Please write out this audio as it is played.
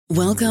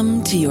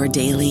Welcome to your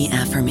daily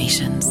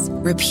affirmations.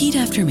 Repeat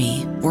after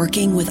me.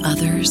 Working with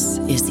others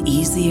is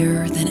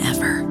easier than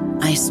ever.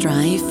 I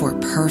strive for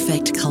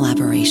perfect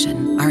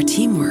collaboration. Our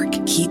teamwork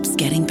keeps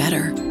getting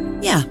better.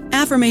 Yeah,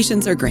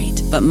 affirmations are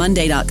great, but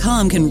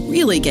Monday.com can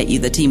really get you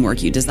the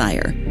teamwork you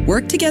desire.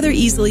 Work together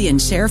easily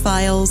and share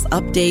files,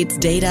 updates,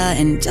 data,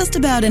 and just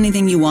about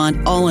anything you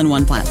want all in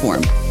one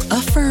platform.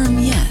 Affirm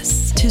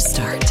yes to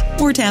start,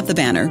 or tap the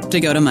banner to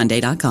go to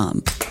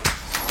Monday.com.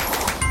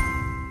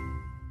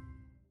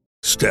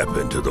 Step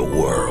into the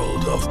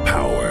world of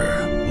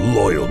power,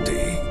 loyalty,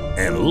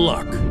 and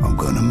luck. I'm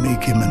gonna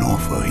make him an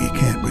offer he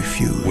can't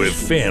refuse. With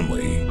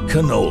family,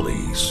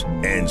 cannolis,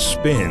 and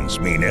spins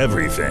mean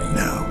everything.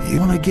 Now, you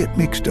wanna get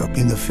mixed up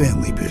in the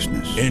family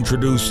business.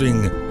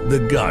 Introducing The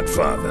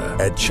Godfather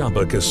at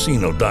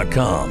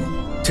ChumbaCasino.com.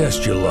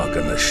 Test your luck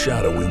in the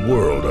shadowy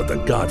world of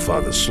The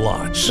Godfather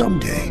slot.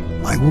 Someday,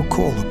 I will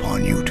call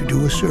upon you to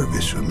do a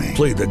service for me.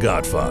 Play The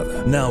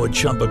Godfather, now at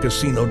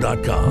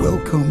ChumbaCasino.com.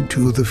 Welcome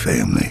to the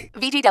family.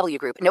 VGW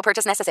Group. No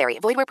purchase necessary.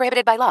 Void where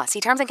prohibited by law. See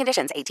terms and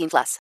conditions.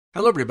 18+.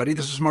 Hello, everybody.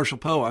 This is Marshall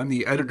Poe. I'm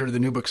the editor of the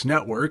New Books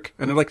Network,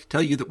 and I'd like to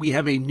tell you that we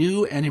have a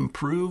new and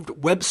improved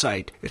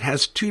website. It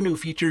has 2 new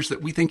features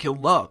that we think you'll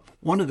love.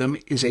 One of them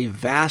is a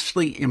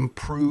vastly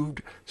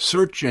improved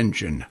search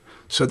engine,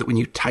 so that when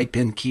you type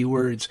in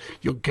keywords,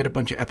 you'll get a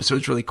bunch of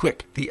episodes really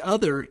quick. The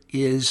other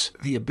is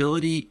the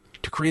ability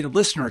to create a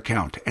listener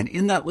account. And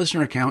in that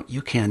listener account,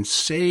 you can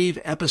save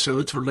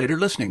episodes for later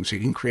listening. So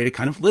you can create a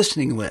kind of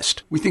listening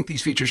list. We think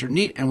these features are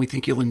neat and we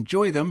think you'll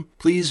enjoy them.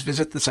 Please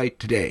visit the site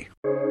today.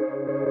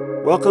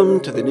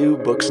 Welcome to the New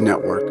Books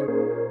Network.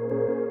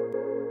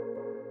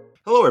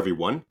 Hello,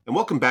 everyone, and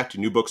welcome back to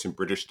New Books in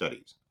British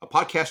Studies, a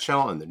podcast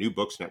channel on the New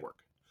Books Network.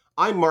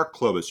 I'm Mark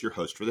Clovis, your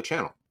host for the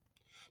channel.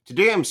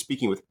 Today I'm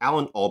speaking with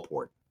Alan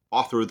Allport,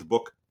 author of the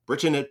book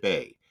Britain at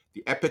Bay,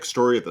 The Epic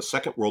Story of the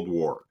Second World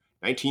War,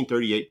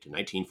 1938 to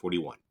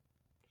 1941.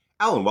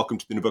 Alan, welcome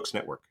to the New Books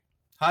Network.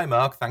 Hi,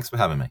 Mark. Thanks for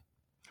having me.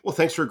 Well,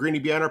 thanks for agreeing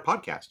to be on our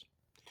podcast.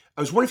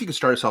 I was wondering if you could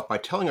start us off by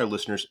telling our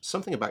listeners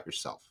something about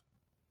yourself.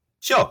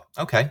 Sure.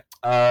 Okay.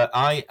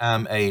 I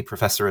am a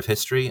professor of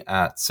history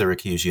at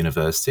Syracuse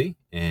University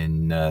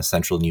in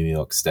central New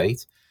York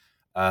State.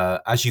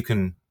 As you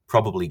can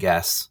probably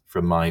guess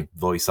from my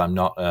voice, I'm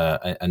not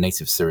a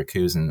native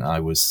Syracusan. I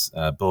was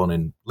born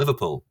in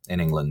Liverpool in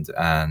England,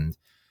 and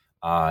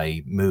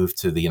I moved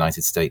to the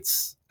United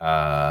States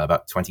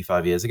about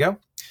 25 years ago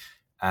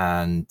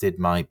and did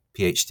my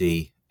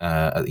PhD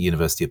at the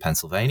University of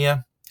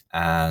Pennsylvania,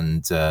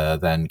 and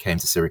then came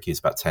to Syracuse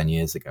about 10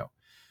 years ago.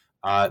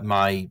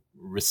 My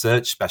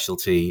research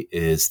specialty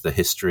is the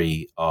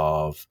history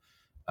of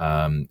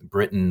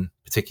Britain,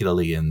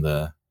 particularly in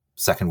the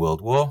Second World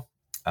War.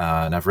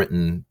 And I've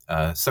written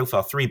so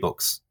far 3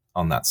 books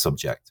on that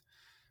subject.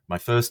 My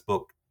first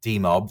book,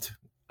 Demobbed,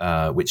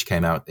 which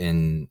came out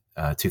in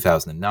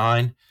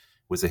 2009,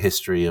 was a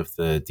history of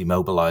the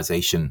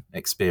demobilization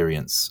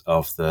experience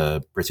of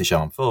the British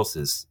Armed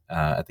Forces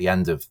at the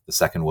end of the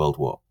Second World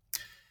War.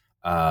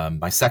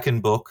 My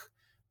second book,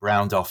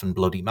 Browned Off and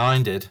Bloody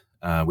Minded,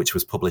 which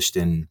was published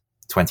in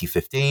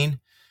 2015,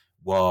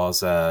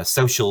 was a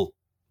social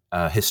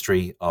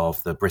history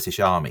of the British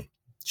Army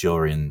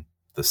during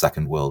the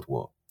Second World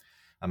War.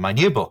 And my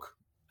new book,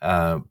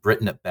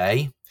 Britain at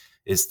Bay,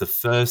 is the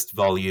first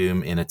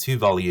volume in a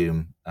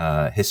 2-volume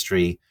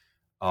history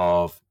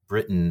of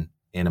Britain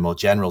in a more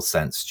general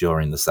sense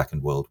during the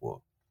Second World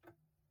War.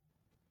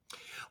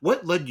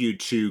 What led you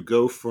to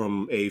go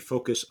from a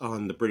focus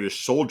on the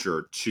British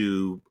soldier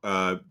to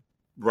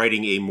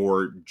writing a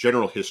more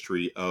general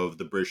history of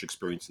the British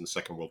experience in the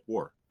Second World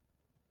War?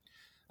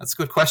 That's a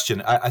good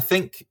question. I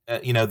think,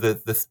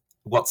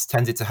 what's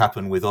tended to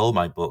happen with all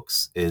my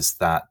books is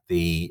that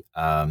the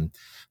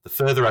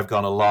further I've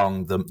gone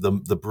along,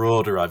 the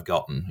broader I've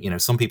gotten. You know,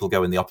 some people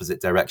go in the opposite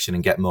direction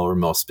and get more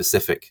and more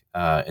specific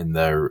in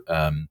their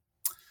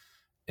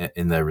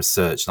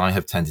research, and I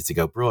have tended to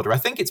go broader. I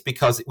think it's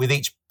because with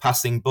each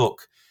passing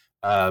book,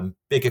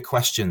 bigger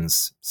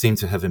questions seem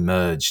to have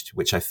emerged,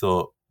 which I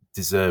thought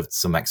deserved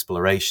some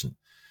exploration.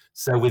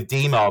 So with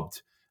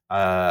Demobbed,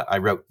 I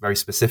wrote very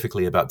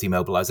specifically about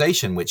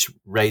demobilization, which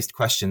raised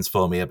questions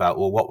for me about,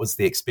 well, what was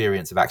the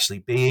experience of actually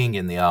being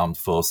in the armed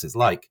forces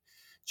like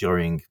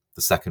during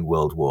the Second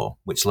World War,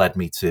 which led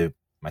me to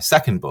my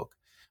second book.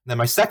 And then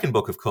my second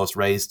book, of course,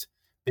 raised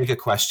bigger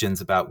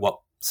questions about what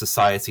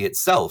society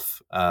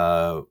itself,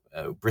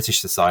 British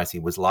society,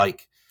 was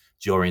like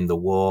during the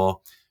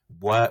war.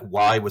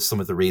 Why was some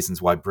of the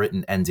reasons why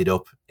Britain ended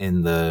up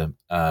in the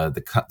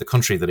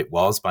country that it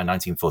was by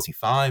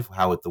 1945?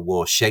 How had the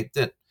war shaped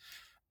it?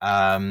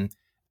 And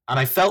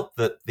I felt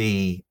that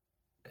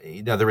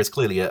there is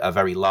clearly a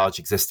very large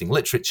existing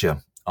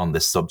literature on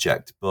this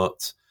subject,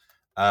 but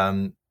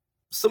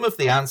some of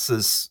the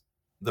answers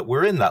that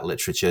were in that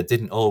literature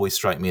didn't always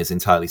strike me as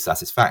entirely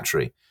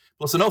satisfactory.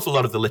 Plus, an awful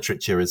lot of the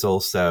literature is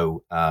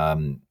also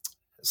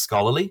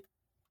scholarly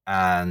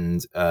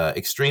and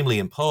extremely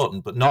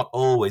important, but not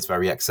always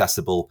very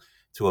accessible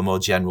to a more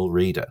general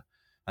reader.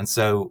 And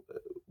so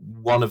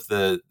one of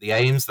the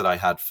aims that I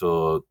had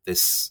for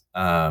this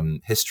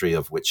history,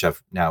 of which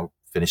I've now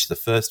finished the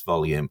first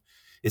volume,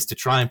 is to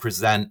try and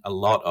present a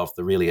lot of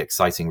the really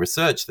exciting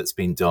research that's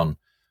been done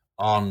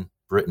on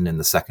Britain in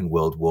the Second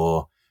World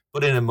War,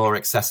 but in a more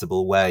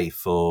accessible way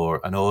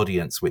for an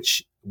audience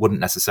which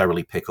wouldn't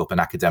necessarily pick up an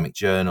academic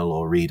journal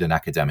or read an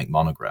academic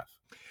monograph.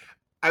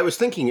 I was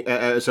thinking,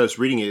 as I was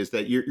reading it, is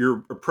that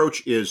your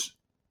approach is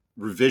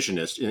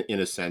revisionist in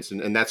a sense,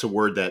 and that's a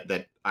word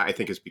that I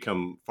think has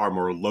become far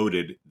more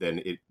loaded than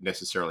it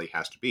necessarily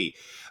has to be.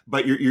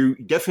 But you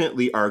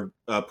definitely are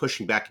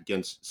pushing back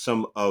against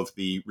some of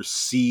the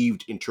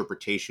received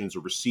interpretations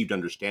or received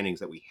understandings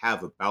that we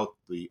have about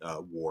the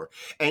war,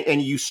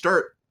 and you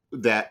start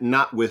that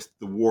not with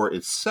the war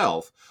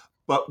itself,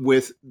 but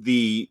with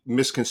the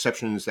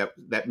misconceptions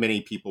that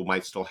many people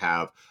might still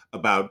have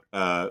about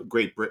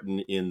Great Britain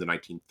in the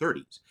 1930s.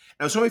 And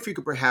I was wondering if you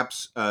could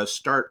perhaps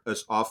start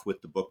us off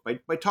with the book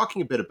by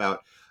talking a bit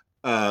about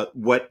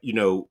what,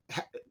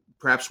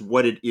 perhaps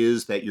what it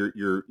is that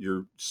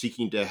you're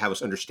seeking to have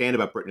us understand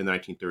about Britain in the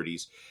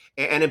 1930s,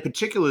 and in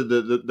particular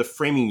the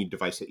framing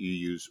device that you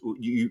use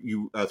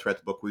you throughout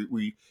the book,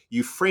 where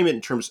you frame it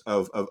in terms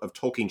of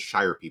Tolkien's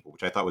Shire people,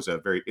 which I thought was a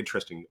very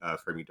interesting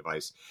framing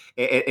device,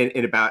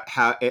 and about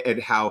how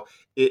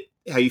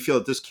you feel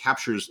that this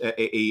captures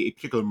a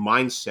particular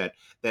mindset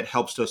that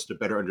helps us to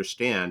better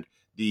understand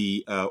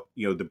the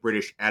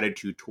British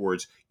attitude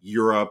towards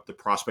Europe, the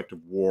prospect of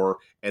war,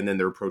 and then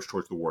their approach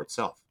towards the war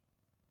itself.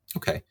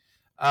 Okay.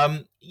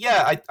 I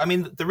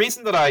mean, the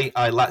reason that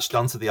I latched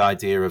onto the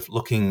idea of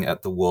looking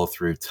at the war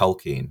through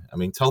Tolkien, I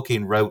mean,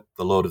 Tolkien wrote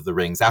The Lord of the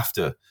Rings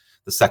after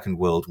the Second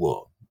World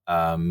War,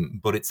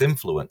 but its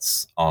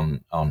influence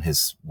on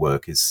his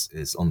work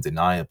is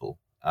undeniable.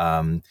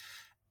 And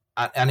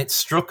it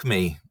struck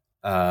me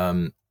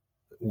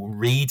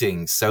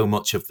reading so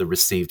much of the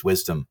received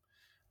wisdom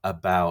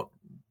about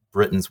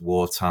Britain's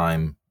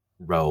wartime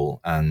role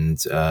and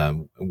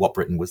what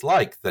Britain was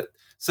like, that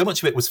so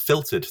much of it was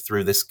filtered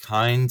through this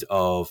kind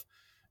of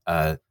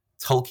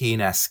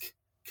Tolkien-esque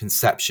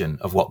conception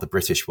of what the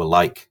British were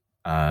like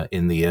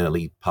in the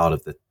early part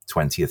of the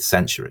 20th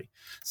century.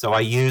 So I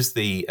use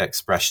the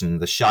expression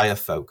the Shire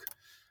folk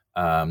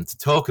to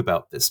talk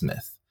about this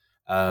myth.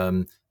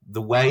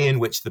 The way in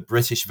which the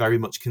British very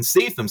much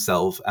conceive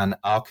themselves and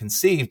are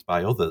conceived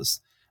by others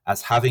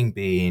as having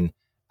been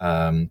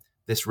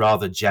this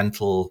rather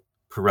gentle,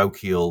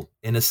 parochial,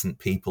 innocent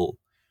people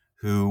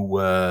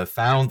who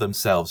found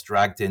themselves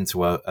dragged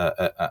into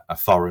a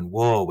foreign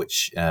war,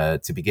 which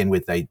to begin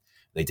with they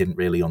didn't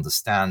really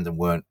understand and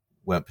weren't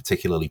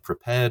particularly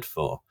prepared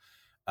for.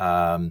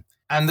 And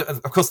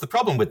of course, the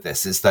problem with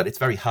this is that it's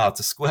very hard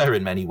to square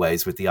in many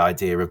ways with the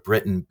idea of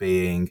Britain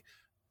being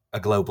a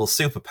global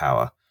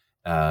superpower.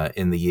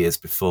 In the years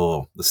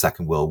before the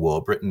Second World War,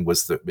 Britain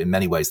was in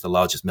many ways the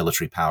largest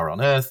military power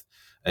on earth.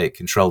 It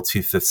controlled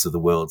 2/5 of the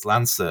world's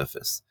land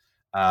surface,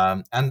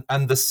 and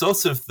the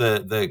sort of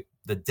the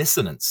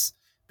dissonance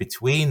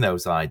between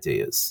those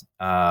ideas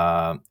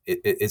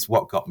is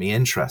what got me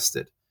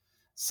interested.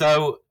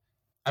 So,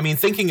 I mean,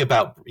 thinking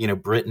about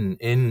Britain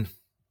in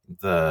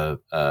the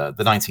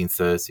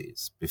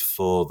 1930s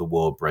before the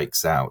war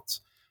breaks out,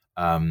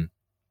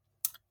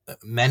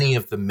 many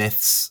of the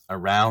myths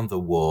around the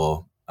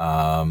war,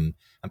 and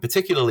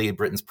particularly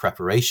Britain's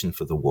preparation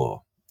for the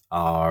war,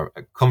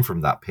 come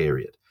from that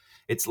period.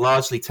 It's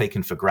largely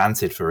taken for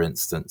granted, for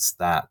instance,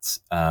 that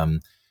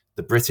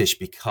the British,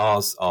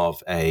 because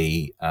of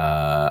a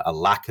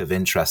lack of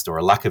interest or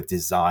a lack of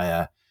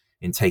desire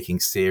in taking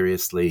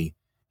seriously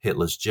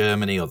Hitler's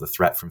Germany or the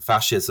threat from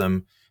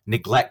fascism,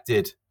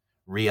 neglected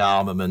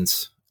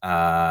rearmament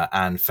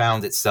and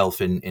found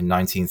itself in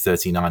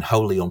 1939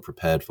 wholly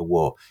unprepared for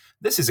war.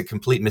 This is a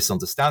complete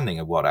misunderstanding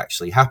of what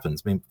actually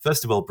happened. I mean,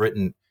 first of all,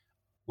 Britain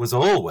was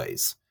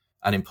always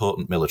an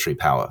important military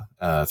power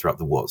throughout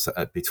the wars.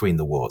 Between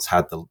the wars,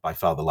 had by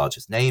far the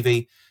largest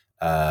navy,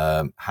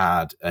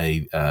 had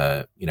a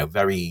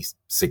very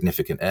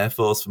significant air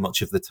force for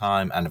much of the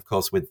time, and of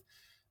course, with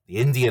the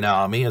Indian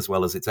Army as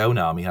well as its own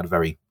army, had a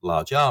very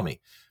large army.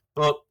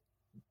 But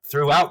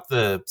throughout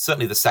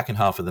certainly the second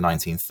half of the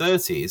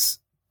 1930s,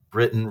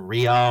 Britain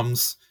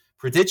rearms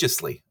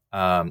prodigiously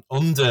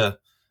under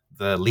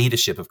the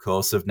leadership, of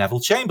course, of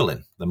Neville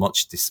Chamberlain, the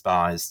much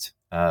despised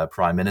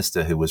prime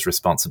minister who was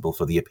responsible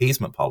for the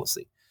appeasement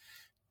policy.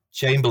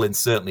 Chamberlain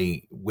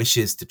certainly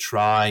wishes to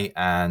try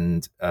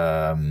and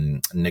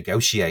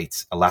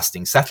negotiate a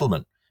lasting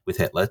settlement with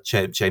Hitler.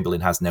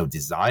 Chamberlain has no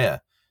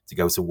desire to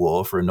go to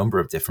war for a number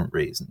of different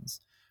reasons.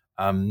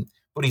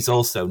 But he's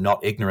also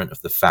not ignorant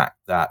of the fact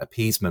that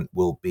appeasement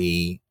will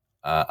be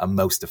a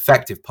most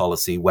effective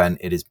policy when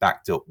it is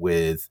backed up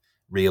with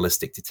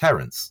realistic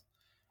deterrence.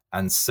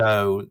 And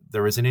so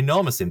there is an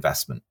enormous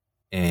investment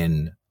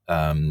in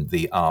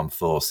the armed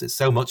forces,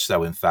 so much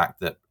so, in fact,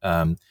 that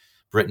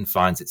Britain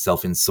finds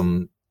itself in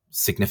some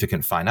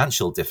significant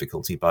financial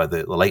difficulty by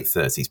the late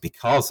 30s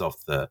because of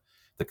the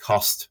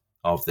cost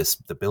of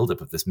the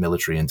buildup of this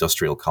military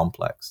industrial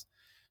complex.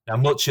 Now,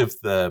 much of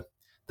the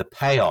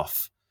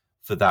payoff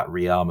for that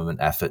rearmament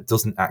effort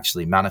doesn't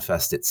actually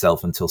manifest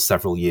itself until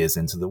several years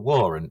into the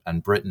war,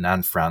 and Britain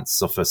and France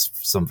suffer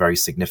some very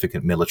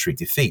significant military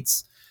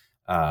defeats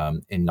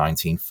in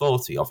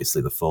 1940,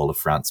 obviously the fall of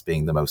France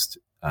being the most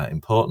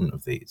important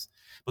of these.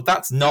 But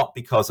that's not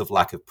because of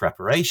lack of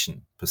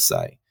preparation, per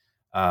se.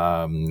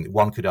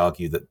 One could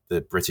argue that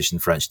the British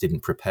and French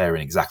didn't prepare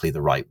in exactly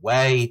the right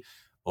way,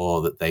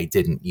 or that they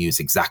didn't use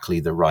exactly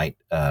the right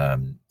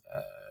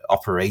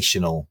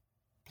operational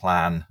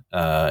plan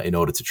in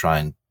order to try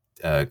and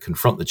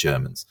confront the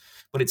Germans.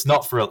 But it's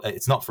not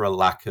for a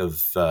lack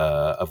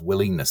of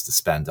willingness to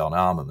spend on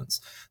armaments.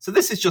 So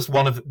this is just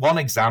one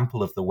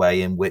example of the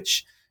way in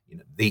which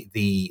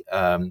the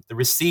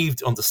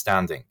received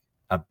understanding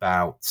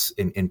about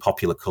in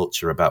popular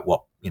culture about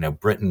what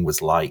Britain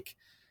was like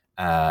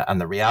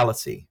and the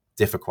reality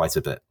differ quite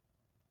a bit.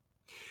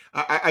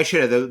 I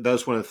should have. That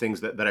was one of the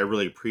things that I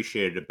really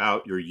appreciated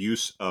about your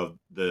use of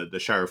the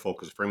Shire Folk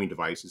as a framing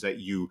device, is that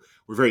you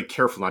were very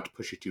careful not to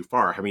push it too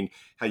far. I mean,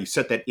 how you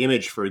set that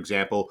image, for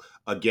example,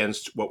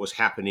 against what was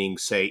happening,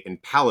 say, in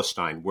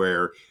Palestine,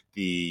 where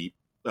the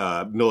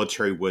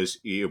military was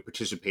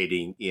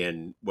participating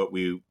in what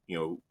we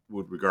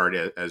would regard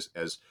as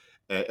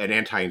an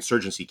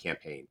anti-insurgency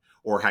campaign,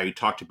 or how you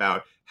talked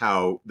about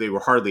how they were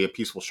hardly a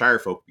peaceful Shire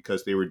Folk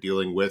because they were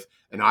dealing with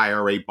an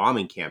IRA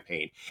bombing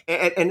campaign,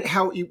 and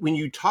how when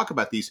you talk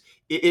about these,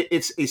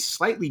 it's a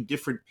slightly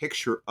different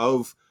picture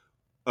of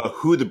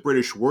who the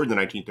British were in the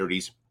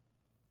 1930s.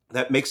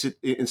 That makes it,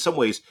 in some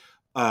ways,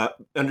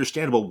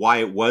 understandable why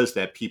it was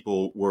that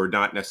people were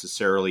not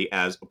necessarily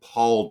as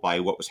appalled by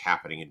what was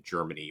happening in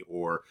Germany,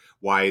 or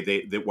why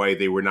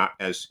they were not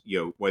as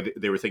why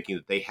they were thinking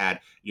that they had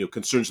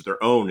concerns of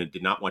their own and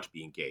did not want to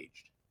be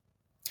engaged.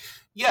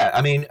 Yeah,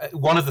 I mean,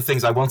 one of the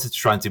things I wanted to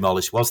try and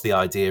demolish was the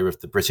idea of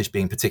the British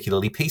being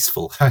particularly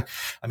peaceful. I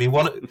mean,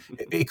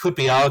 it could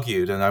be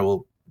argued, and I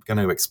will going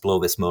to explore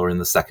this more in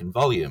the second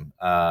volume,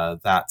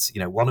 that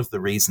one of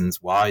the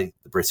reasons why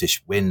the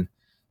British win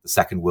the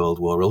Second World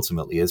War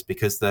ultimately is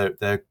because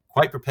they're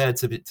quite prepared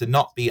to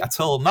not be at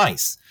all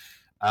nice.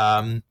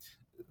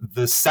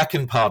 The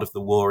second part of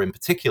the war in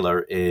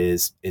particular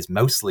is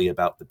mostly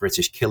about the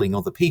British killing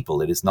other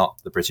people. It is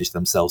not the British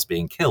themselves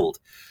being killed.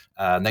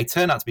 And they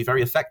turn out to be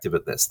very effective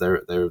at this.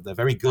 They're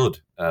very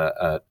good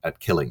at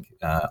killing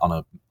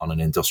on an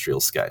industrial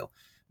scale.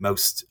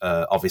 Most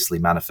obviously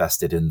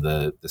manifested in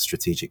the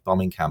strategic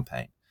bombing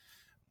campaign.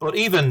 But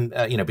even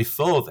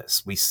before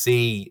this, we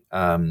see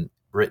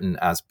Britain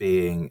as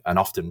being an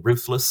often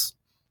ruthless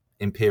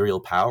imperial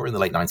power in the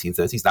late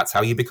 1930s. That's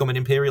how you become an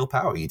imperial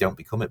power. You don't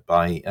become it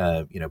by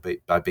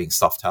being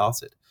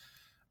soft-hearted.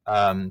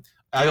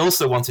 I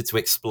also wanted to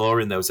explore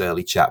in those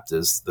early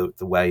chapters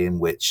the way in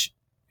which,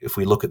 if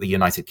we look at the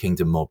United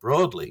Kingdom more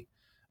broadly,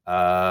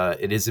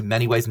 it is in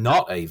many ways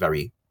not a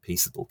very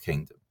peaceable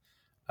kingdom.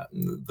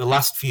 The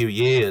last few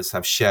years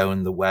have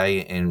shown the way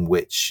in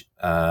which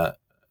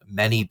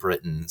many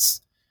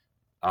Britons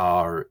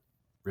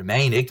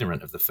remain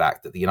ignorant of the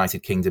fact that the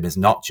United Kingdom is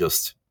not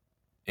just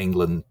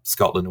England,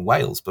 Scotland, and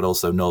Wales, but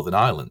also Northern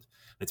Ireland.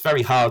 It's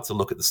very hard to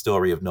look at the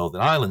story of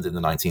Northern Ireland in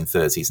the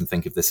 1930s and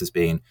think of this as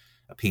being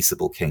a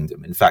peaceable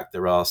kingdom. In fact,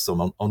 there are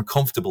some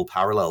uncomfortable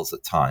parallels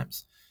at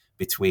times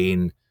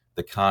between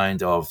the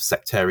kind of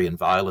sectarian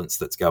violence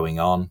that's going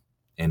on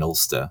in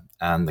Ulster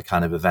and the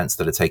kind of events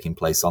that are taking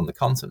place on the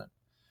continent.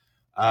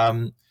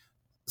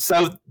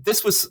 So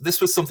this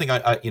was something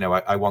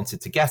I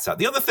wanted to get at.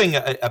 The other thing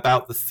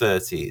about the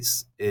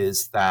 30s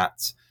is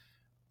that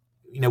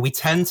we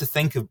tend to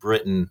think of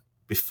Britain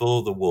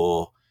before the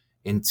war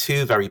in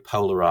two very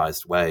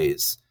polarized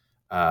ways.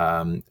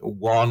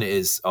 One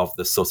is of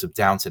the sort of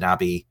Downton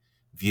Abbey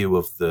view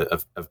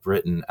of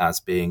Britain as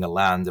being a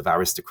land of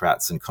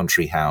aristocrats and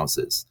country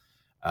houses,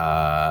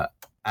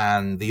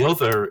 and the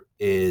other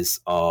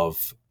is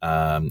of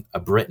a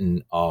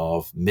Britain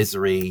of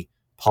misery,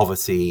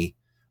 poverty,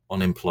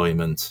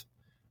 unemployment,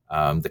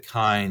 the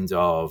kind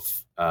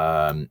of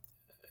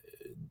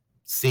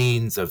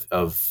scenes of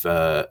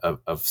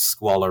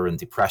squalor and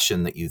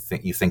depression that you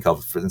think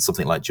of in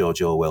something like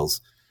George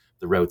Orwell's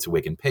The Road to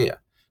Wigan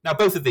Pier. Now,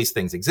 both of these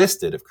things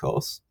existed, of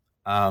course,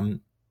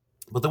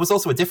 but there was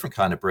also a different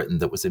kind of Britain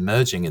that was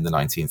emerging in the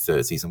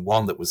 1930s, and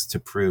one that was to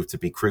prove to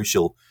be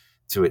crucial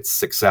to its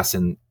success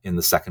in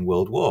the Second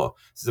World War.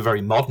 This is a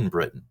very modern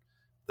Britain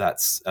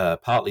that's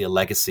partly a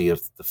legacy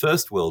of the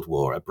First World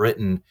War, a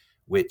Britain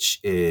which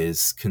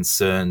is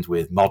concerned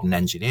with modern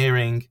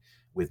engineering,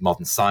 with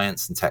modern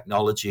science and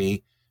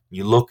technology.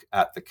 You look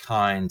at the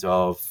kind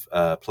of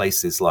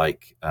places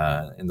like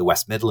in the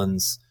West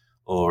Midlands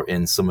or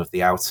in some of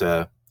the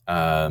outer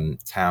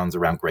towns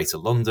around Greater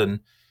London,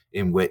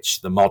 in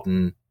which the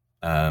modern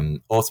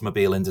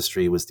automobile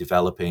industry was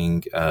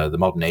developing, the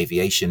modern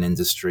aviation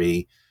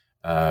industry,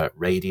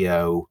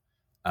 radio,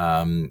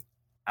 and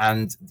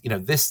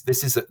this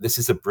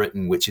is a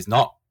Britain which is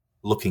not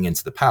looking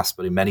into the past,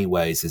 but in many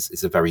ways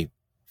is a very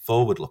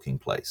forward-looking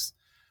place.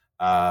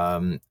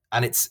 And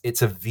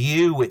it's a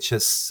view which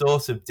has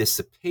sort of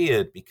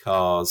disappeared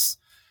because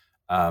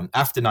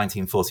after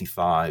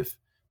 1945,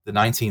 the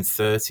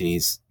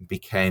 1930s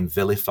became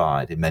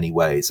vilified in many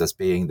ways as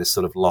being this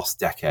sort of lost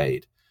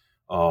decade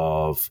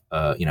of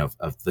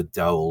the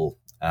dole,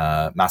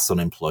 mass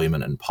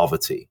unemployment and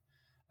poverty,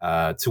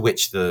 to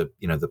which the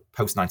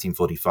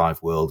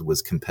post-1945 world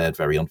was compared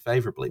very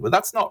unfavorably. But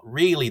that's not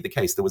really the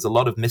case. There was a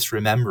lot of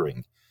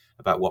misremembering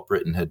about what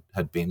Britain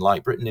had been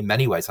like. Britain, in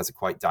many ways, has a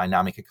quite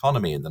dynamic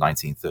economy in the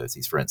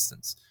 1930s, for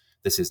instance.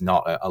 This is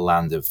not a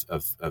land of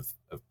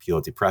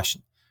pure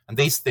depression. And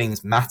these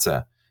things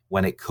matter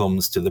when it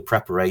comes to the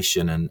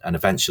preparation and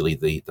eventually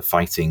the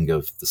fighting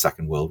of the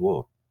Second World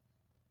War.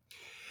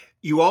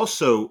 You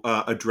also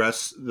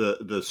address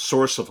the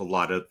source of a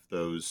lot of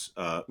those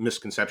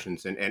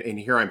misconceptions. And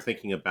here I'm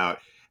thinking about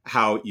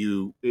how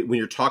when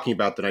you're talking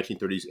about the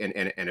 1930s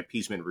and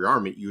appeasement and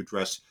rearmament, you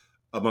address,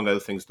 among other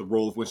things, the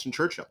role of Winston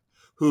Churchill,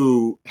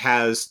 who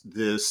has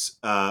this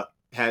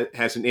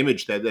has an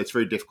image that's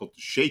very difficult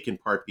to shake, in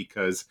part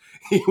because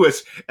he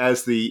was,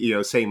 as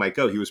the saying might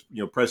go, he was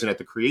present at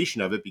the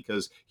creation of it,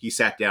 because he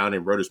sat down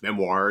and wrote his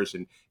memoirs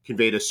and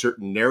conveyed a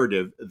certain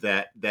narrative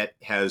that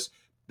has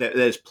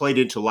played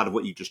into a lot of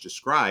what you just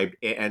described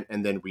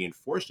and then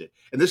reinforced it.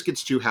 And this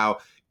gets to how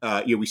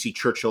we see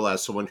Churchill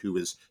as someone who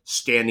is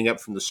standing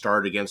up from the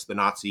start against the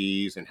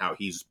Nazis, and how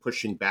he's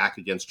pushing back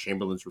against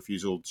Chamberlain's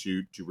refusal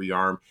to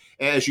rearm.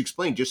 And as you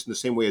explained, just in the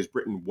same way as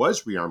Britain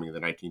was rearming in the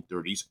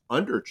 1930s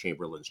under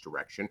Chamberlain's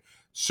direction,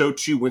 so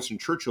too Winston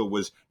Churchill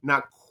was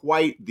not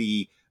quite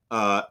the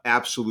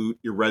absolute,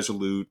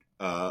 irresolute,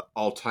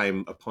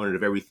 all-time opponent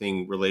of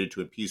everything related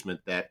to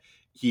appeasement that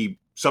he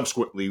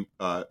subsequently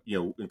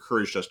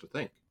encouraged us to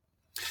think.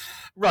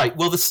 Right.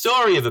 Well, the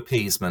story of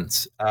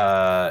appeasement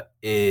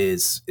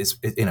is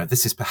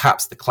this is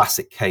perhaps the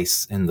classic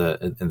case in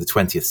the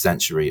 20th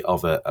century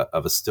of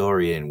a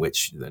story in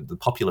which the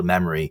popular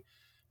memory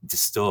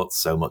distorts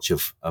so much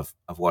of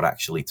what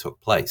actually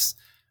took place.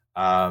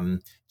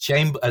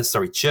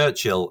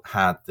 Churchill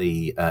had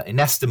the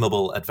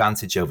inestimable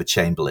advantage over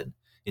Chamberlain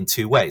in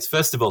two ways.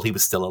 First of all, he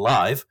was still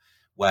alive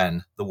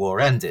when the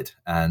war ended,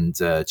 and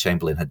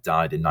Chamberlain had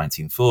died in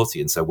 1940,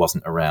 and so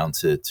wasn't around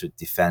to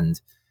defend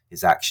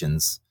his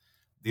actions.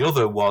 The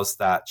other was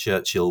that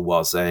Churchill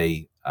was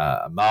a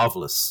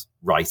marvelous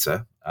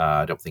writer.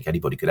 I don't think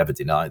anybody could ever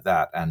deny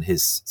that. And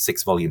his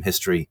 6-volume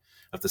history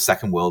of the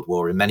Second World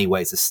War in many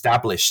ways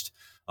established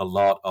a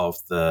lot of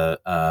the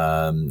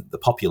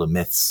popular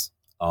myths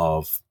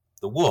of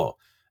the war.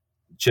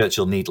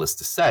 Churchill, needless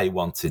to say,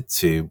 wanted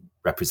to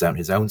represent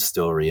his own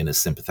story in as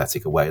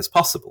sympathetic a way as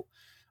possible.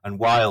 And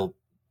while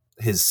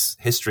his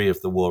history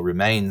of the war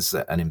remains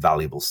an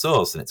invaluable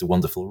source, and it's a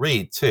wonderful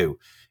read too,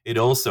 it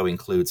also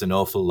includes an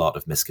awful lot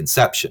of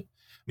misconception.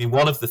 I mean,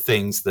 one of the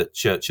things that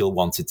Churchill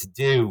wanted to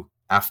do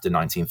after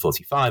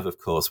 1945, of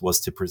course, was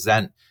to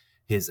present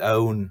his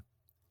own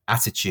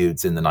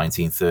attitudes in the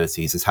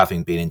 1930s as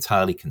having been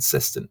entirely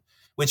consistent,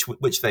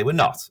 which they were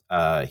not.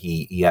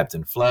 He ebbed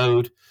and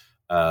flowed.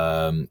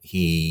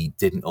 He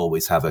didn't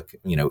always have a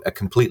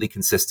completely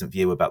consistent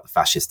view about the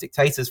fascist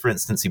dictators. For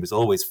instance, he was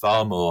always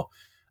far more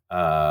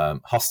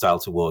hostile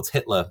towards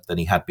Hitler than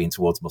he had been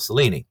towards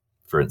Mussolini,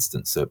 for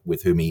instance,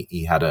 with whom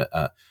he had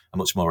a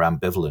much more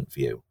ambivalent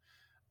view.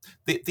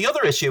 The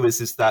other issue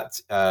is that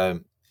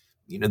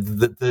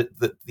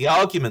the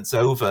arguments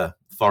over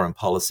foreign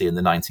policy in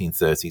the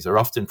 1930s are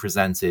often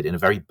presented in a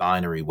very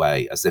binary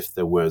way, as if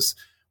there was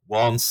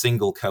one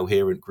single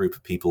coherent group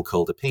of people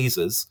called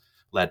appeasers,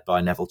 led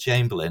by Neville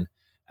Chamberlain,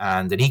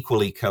 and an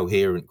equally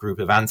coherent group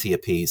of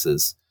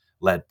anti-appeasers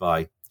led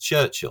by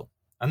Churchill.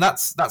 And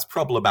that's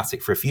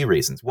problematic for a few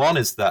reasons. One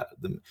is that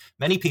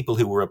many people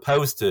who were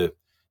opposed to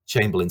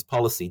Chamberlain's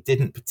policy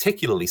didn't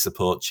particularly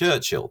support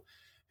Churchill,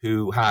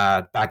 who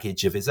had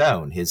baggage of his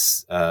own. He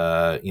was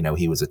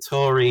a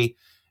Tory.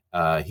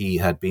 He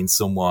had been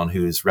someone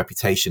whose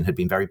reputation had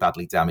been very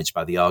badly damaged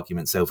by the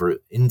arguments over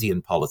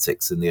Indian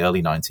politics in the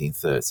early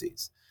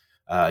 1930s.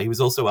 He was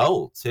also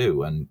old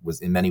too, and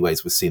was in many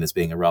ways was seen as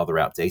being a rather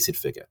outdated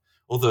figure.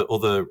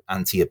 Other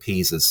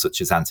anti-appeasers, such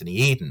as Anthony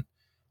Eden,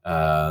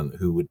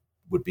 who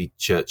would be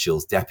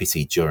Churchill's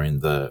deputy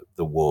during the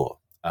war,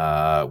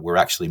 were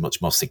actually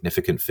much more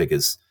significant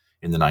figures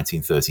in the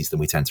 1930s than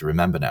we tend to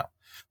remember now.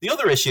 The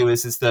other issue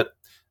is that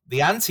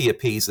the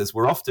anti-appeasers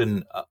were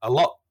often a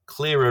lot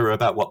clearer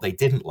about what they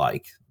didn't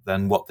like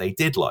than what they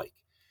did like.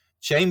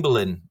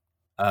 Chamberlain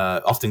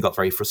often got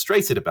very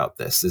frustrated about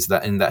this,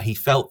 in that he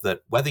felt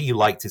that whether you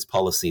liked his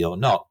policy or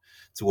not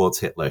towards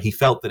Hitler, he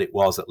felt that it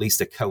was at least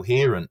a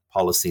coherent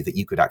policy that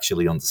you could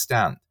actually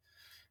understand.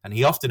 And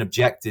he often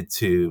objected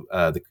to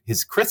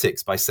his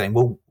critics by saying,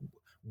 well,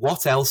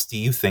 what else do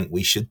you think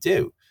we should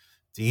do?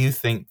 Do you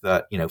think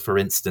that, for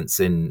instance,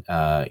 in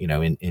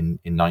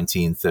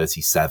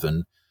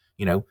 1937,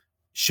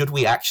 should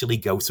we actually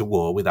go to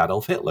war with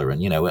Adolf Hitler?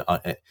 And,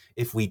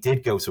 if we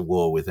did go to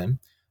war with him,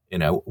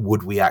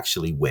 would we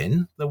actually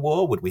win the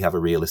war? Would we have a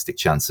realistic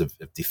chance of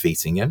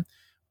defeating him?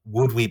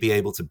 Would we be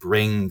able to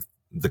bring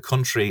the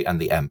country and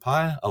the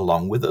empire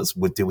along with us?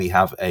 Do we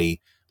have a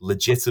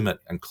legitimate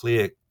and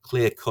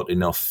clear-cut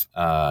enough,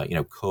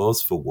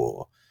 cause for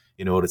war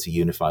in order to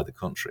unify the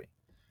country?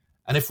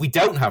 And if we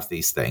don't have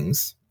these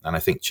things, and I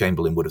think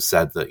Chamberlain would have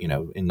said that, in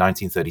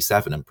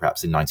 1937 and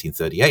perhaps in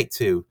 1938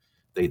 too,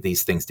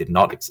 these things did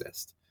not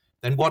exist,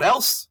 then what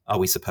else are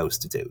we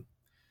supposed to do?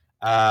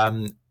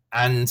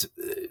 And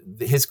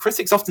his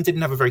critics often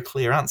didn't have a very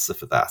clear answer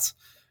for that,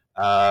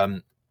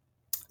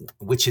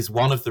 which is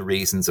one of the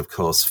reasons, of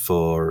course,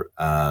 for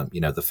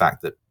the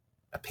fact that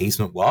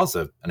appeasement was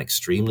an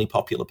extremely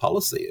popular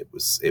policy. It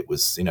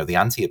was the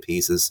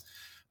anti-appeasers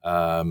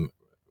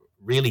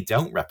really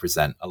don't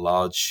represent a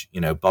large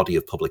body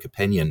of public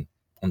opinion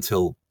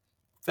until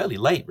fairly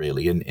late,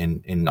 really, in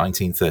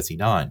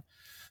 1939.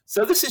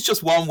 So this is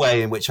just one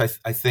way in which I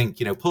think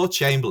poor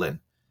Chamberlain,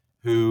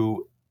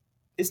 who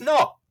is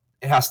not,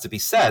 it has to be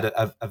said,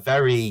 a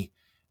very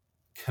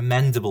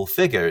commendable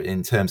figure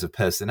in terms of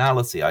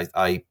personality.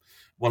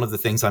 One of the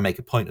things I make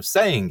a point of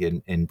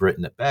saying in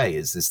Britain at Bay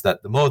is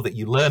that the more that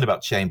you learn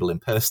about Chamberlain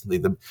personally,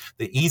 the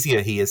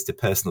easier he is to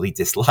personally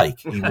dislike.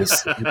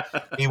 He's an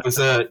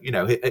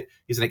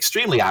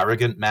extremely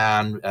arrogant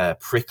man,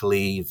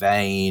 prickly,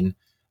 vain,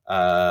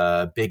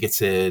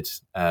 bigoted,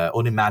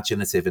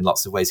 unimaginative in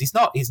lots of ways.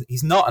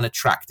 He's not an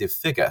attractive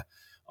figure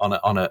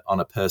on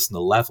a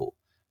personal level.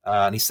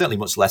 And he's certainly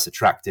much less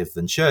attractive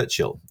than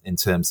Churchill in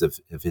terms of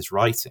his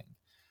writing.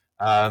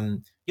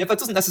 Yet that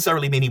doesn't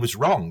necessarily mean he was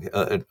wrong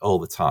all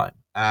the time.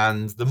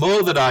 And the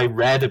more that I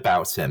read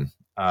about him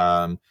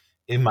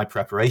in my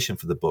preparation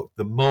for the book,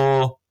 the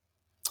more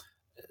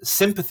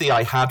sympathy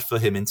I had for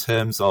him in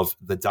terms of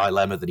the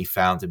dilemma that he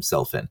found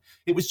himself in.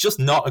 It was just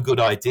not a good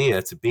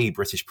idea to be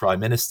British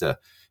Prime Minister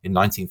in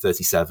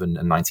 1937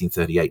 and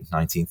 1938 and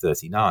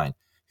 1939.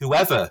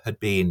 Whoever had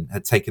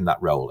taken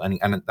that role,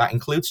 and that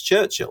includes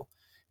Churchill,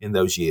 in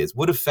those years,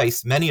 would have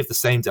faced many of the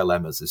same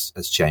dilemmas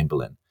as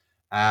Chamberlain.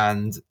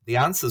 And the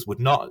answers would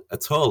not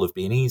at all have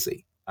been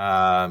easy.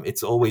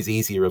 It's always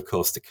easier, of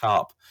course, to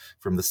carp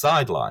from the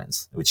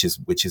sidelines, which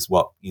is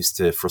what used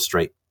to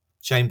frustrate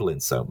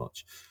Chamberlain so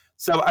much.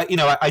 So,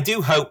 I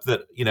do hope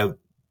that,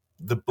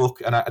 the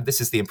book, and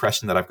this is the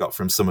impression that I've got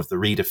from some of the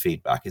reader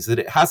feedback, is that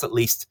it has at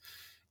least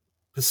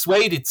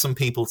persuaded some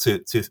people to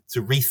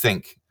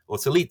rethink or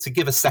to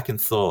give a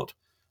second thought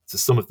to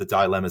some of the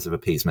dilemmas of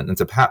appeasement, and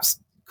to perhaps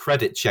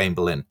credit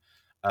Chamberlain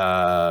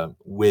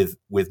with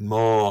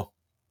more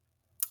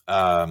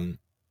to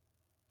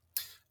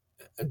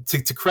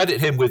credit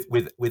him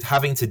with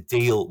having to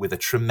deal with a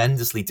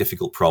tremendously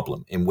difficult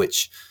problem in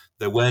which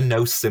there were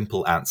no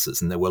simple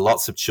answers, and there were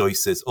lots of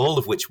choices, all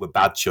of which were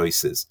bad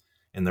choices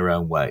in their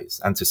own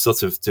ways, and to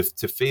sort of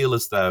to feel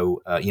as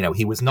though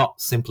he was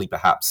not simply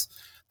perhaps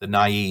the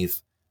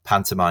naive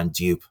pantomime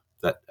dupe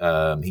that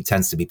he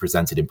tends to be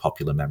presented in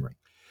popular memory.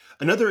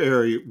 Another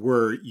area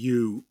where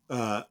you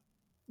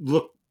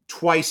look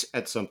twice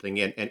at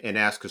something and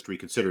ask us to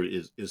reconsider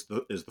is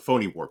the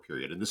phony war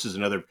period, and this is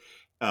another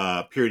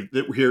period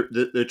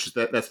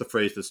that's the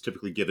phrase that's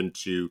typically given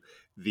to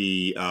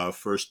the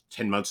first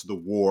 10 months of the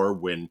war,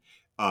 when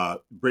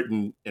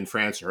Britain and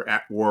France are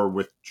at war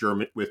with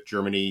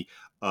Germany.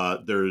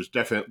 There's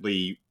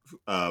definitely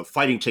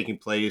fighting taking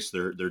place.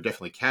 There are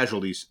definitely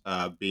casualties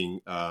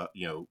being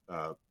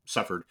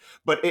suffered,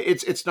 but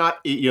it's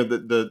not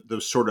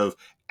the sort of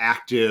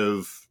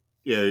active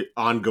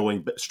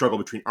ongoing struggle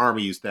between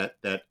armies that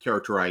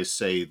characterized,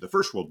 say, the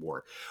First World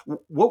War.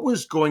 What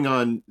was going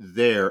on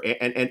there,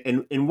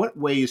 and in what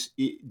ways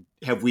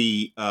have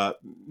we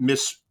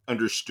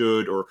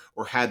misunderstood or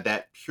had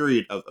that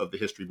period of the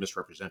history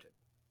misrepresented?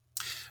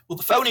 Well,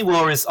 the phony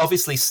war is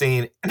obviously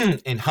seen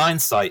in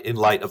hindsight in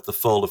light of the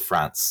fall of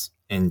France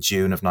in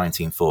June of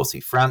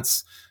 1940.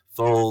 France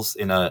falls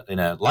in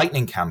a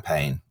lightning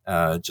campaign,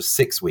 just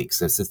 6 weeks.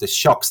 This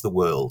shocks the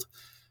world.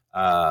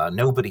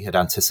 Nobody had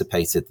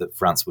anticipated that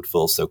France would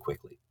fall so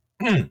quickly.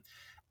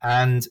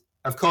 And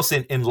of course,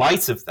 in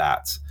light of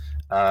that,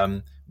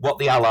 what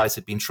the Allies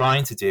had been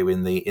trying to do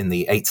in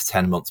the 8 to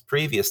 10 months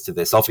previous to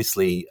this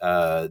obviously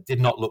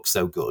did not look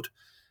so good.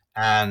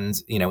 And,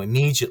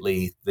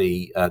 immediately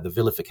the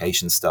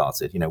vilification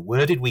started.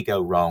 Where did we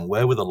go wrong?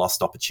 Where were the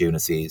lost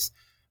opportunities?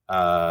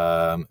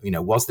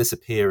 Was this a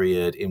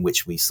period in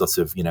which we sort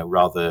of,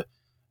 rather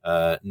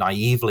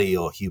naively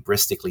or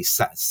hubristically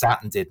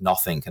sat and did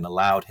nothing and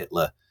allowed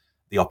Hitler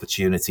the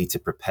opportunity to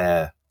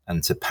prepare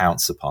and to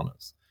pounce upon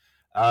us?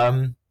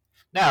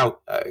 Now,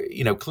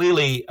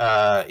 clearly,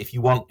 if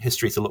you want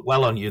history to look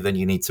well on you, then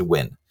you need to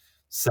win.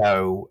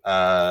 So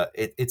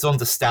it's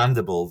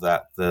understandable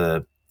that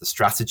the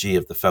strategy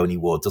of the phony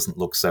war doesn't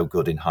look so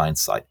good in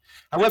hindsight.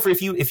 However,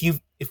 if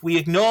we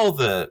ignore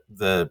the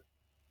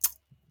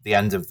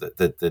end of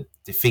the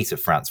defeat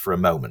of France for a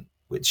moment,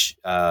 which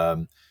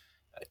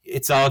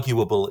it's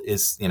arguable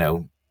is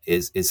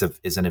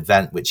an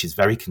event which is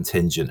very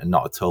contingent and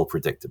not at all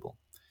predictable,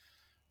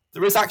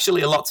 there is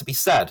actually a lot to be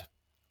said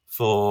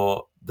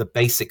for the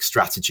basic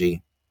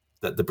strategy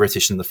that the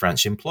British and the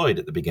French employed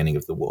at the beginning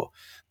of the war.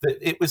 That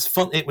it was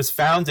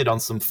founded on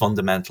some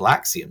fundamental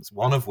axioms,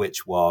 one of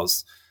which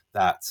was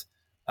that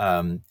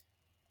a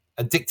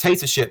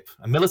dictatorship,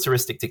 a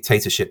militaristic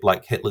dictatorship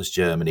like Hitler's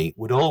Germany,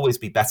 would always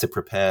be better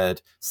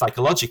prepared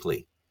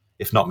psychologically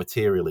if not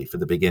materially, for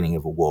the beginning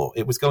of a war.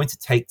 It was going to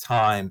take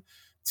time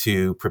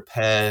to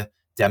prepare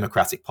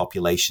democratic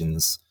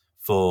populations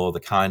for the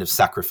kind of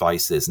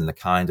sacrifices and the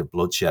kind of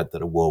bloodshed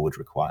that a war would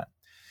require.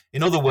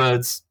 In other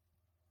words,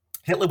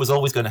 Hitler was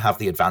always going to have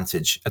the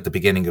advantage at the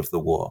beginning of the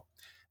war.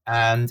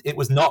 And it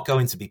was not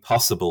going to be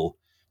possible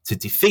to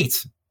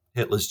defeat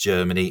Hitler's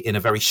Germany in a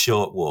very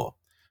short war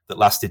that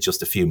lasted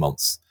just a few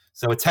months.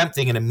 So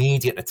attempting an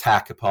immediate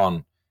attack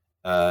upon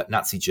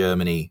Nazi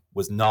Germany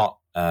was not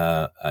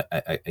a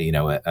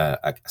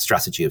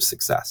strategy of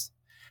success.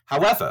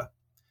 However,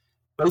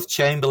 both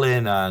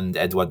Chamberlain and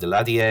Edouard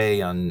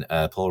Daladier and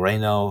Paul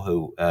Reynaud,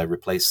 who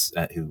replaced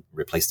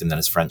him then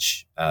as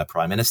French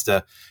prime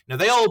minister,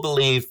 they all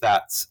believe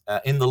that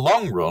in the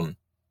long run,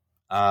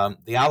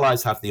 the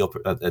Allies have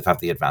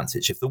the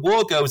advantage. If the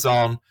war goes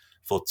on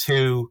for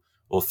 2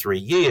 or 3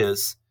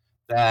 years,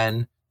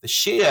 then the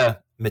sheer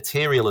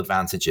material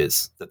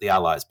advantages that the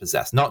Allies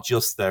possess, not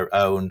just their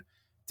own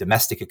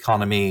domestic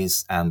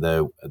economies and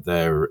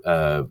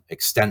their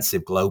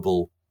extensive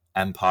global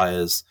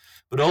empires,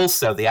 but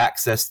also the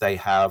access they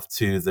have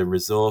to the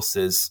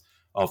resources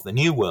of the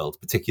New World,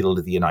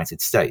 particularly the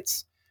United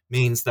States,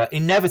 means that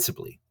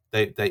inevitably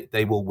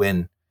they will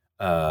win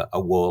a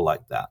war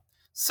like that.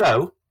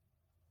 So,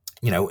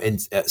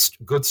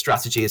 good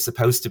strategy is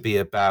supposed to be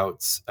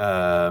about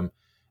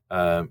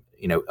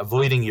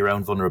avoiding your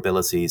own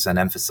vulnerabilities and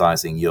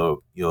emphasizing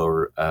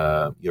your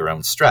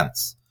own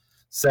strengths.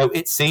 So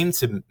it seemed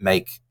to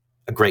make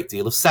a great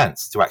deal of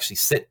sense to actually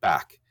sit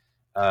back,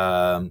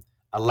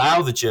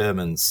 allow the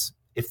Germans,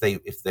 if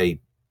they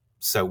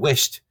so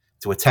wished,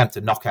 to attempt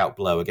a knockout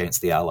blow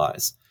against the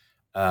Allies,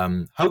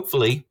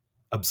 hopefully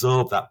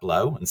absorb that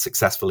blow and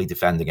successfully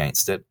defend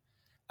against it,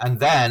 and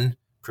then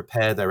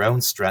prepare their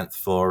own strength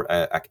for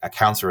a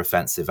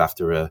counteroffensive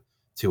after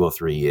 2 or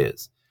 3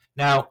 years.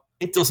 Now,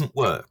 it doesn't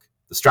work.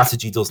 The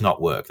strategy does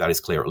not work. That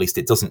is clear. At least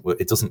it doesn't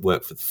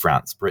work for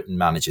France. Britain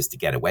manages to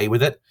get away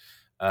with it,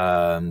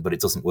 but it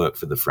doesn't work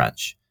for the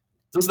French.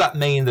 Does that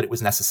mean that it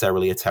was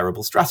necessarily a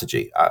terrible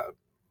strategy?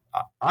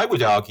 I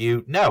would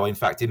argue no. In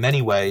fact, in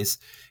many ways,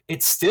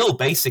 it's still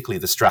basically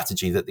the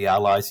strategy that the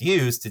Allies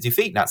used to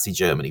defeat Nazi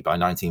Germany by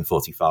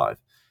 1945.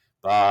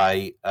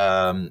 By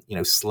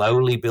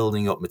slowly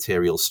building up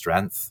material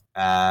strength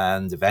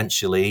and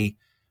eventually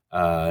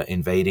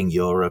invading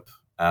Europe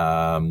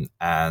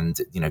and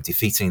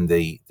defeating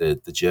the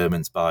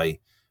Germans by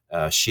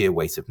sheer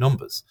weight of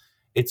numbers.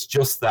 It's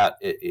just that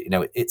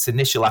its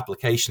initial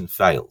application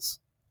fails,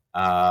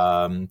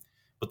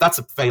 but that's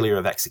a failure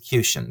of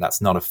execution. That's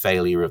not a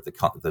failure of the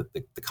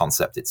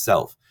concept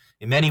itself.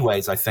 In many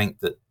ways, I think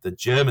that the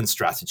German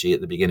strategy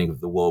at the beginning of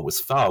the war was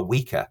far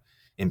weaker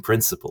in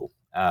principle.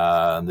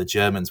 The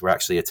Germans were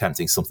actually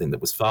attempting something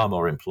that was far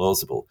more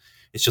implausible.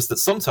 It's just that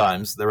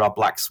sometimes there are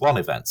black swan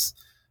events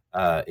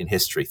in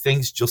history.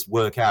 Things just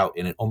work out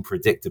in an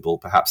unpredictable,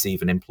 perhaps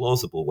even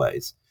implausible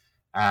ways.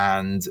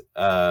 And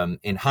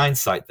in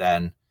hindsight,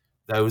 then,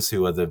 those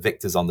who are the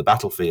victors on the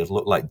battlefield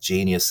look like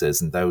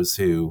geniuses, and those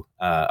who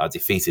are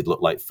defeated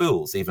look like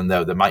fools, even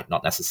though there might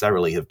not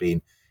necessarily have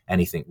been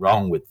anything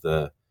wrong with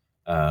the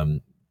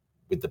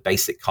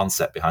basic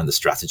concept behind the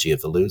strategy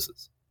of the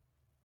losers.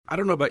 I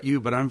don't know about you,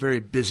 but I'm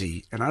very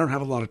busy and I don't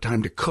have a lot of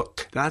time to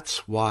cook.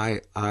 That's why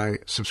I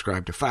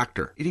subscribe to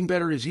Factor. Eating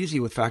better is easy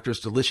with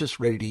Factor's delicious,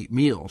 ready-to-eat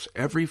meals.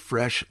 Every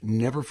fresh,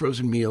 never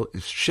frozen meal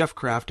is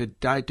chef-crafted,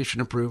 dietitian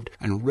approved,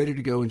 and ready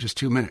to go in just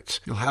 2 minutes.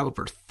 You'll have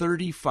over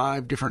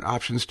 35 different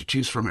options to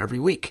choose from every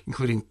week,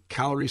 including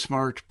Calorie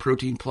Smart,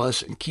 Protein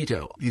Plus, and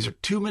Keto. These are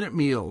 2-minute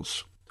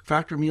meals.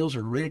 Factor meals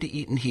are ready to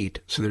eat and heat,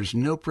 so there's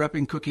no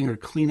prepping, cooking, or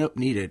cleanup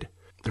needed.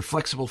 They're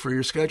flexible for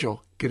your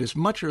schedule. Get as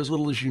much or as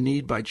little as you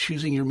need by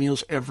choosing your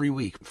meals every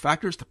week.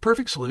 Factor is the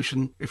perfect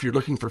solution if you're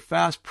looking for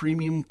fast,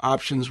 premium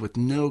options with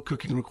no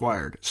cooking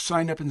required.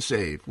 Sign up and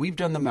save. We've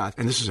done the math,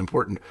 and this is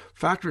important.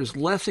 Factor is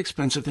less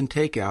expensive than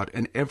takeout,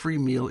 and every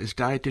meal is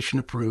dietitian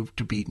approved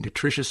to be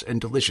nutritious and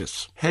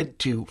delicious. Head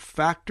to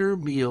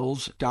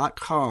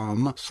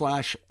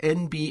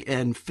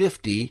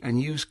factormeals.com/NBN50 and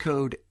use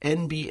code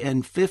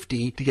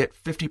NBN50 to get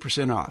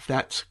 50% off.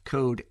 That's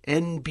code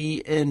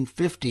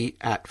NBN50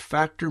 at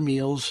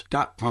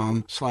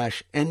factormeals.com/NBN50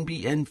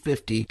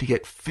 to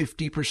get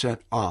 50%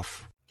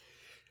 off.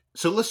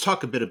 So let's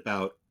talk a bit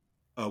about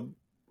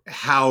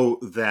how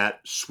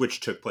that switch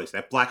took place,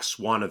 that Black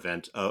Swan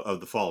event of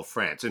the fall of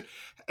France. And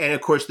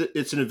of course,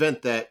 it's an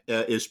event that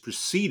is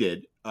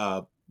preceded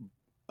by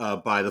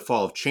the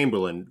fall of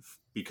Chamberlain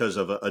because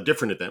of a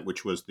different event,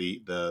 which was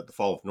the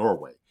fall of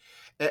Norway.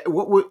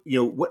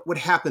 What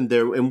happened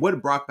there, and what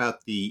brought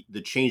about the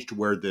change to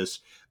where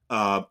this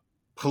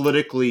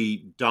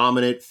politically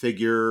dominant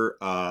figure,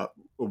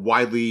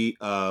 widely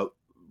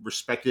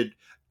respected,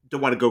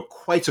 don't want to go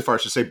quite so far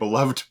as to say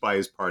beloved by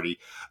his party,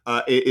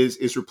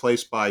 is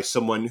replaced by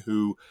someone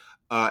who,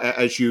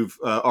 as you've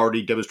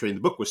already demonstrated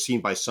in the book, was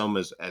seen by some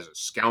as a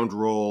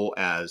scoundrel,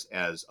 as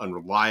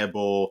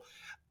unreliable,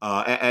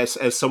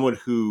 as someone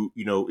who,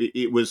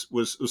 it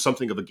was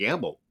something of a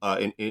gamble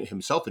in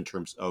himself in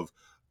terms of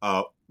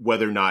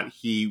whether or not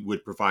he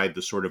would provide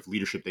the sort of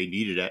leadership they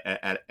needed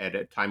at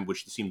a time in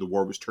which it seemed the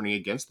war was turning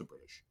against the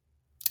British.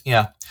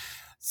 Yeah.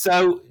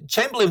 So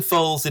Chamberlain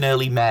falls in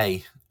early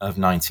May of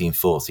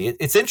 1940.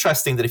 It's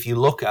interesting that if you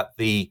look at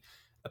the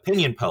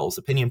opinion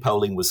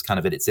polling was kind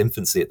of in its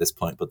infancy at this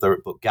point, but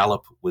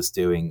Gallup was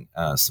doing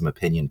some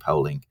opinion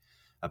polling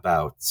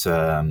about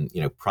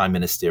prime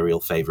ministerial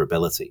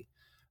favorability.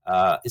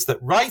 Is that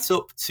right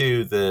up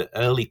to the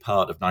early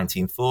part of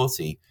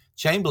 1940,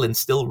 Chamberlain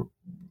still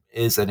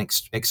is an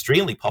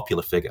extremely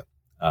popular figure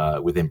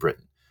within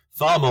Britain,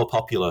 far more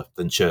popular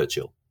than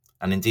Churchill.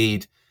 And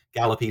indeed,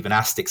 Gallup even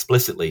asked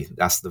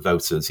the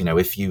voters,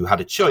 if you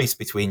had a choice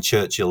between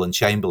Churchill and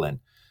Chamberlain,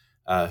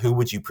 who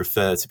would you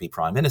prefer to be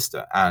prime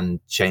minister? And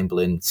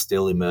Chamberlain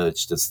still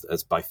emerged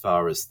as by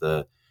far as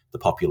the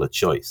popular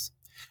choice.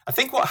 I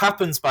think what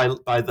happens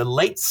by the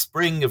late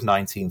spring of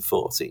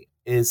 1940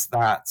 is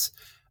that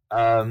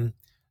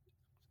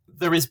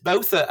there is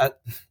both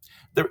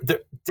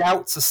the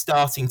doubts are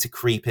starting to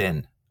creep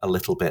in a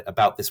little bit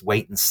about this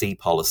wait and see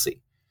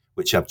policy,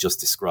 which I've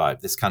just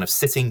described, this kind of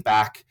sitting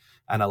back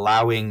and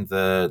allowing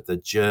the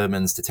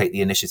Germans to take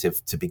the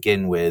initiative to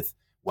begin with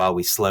while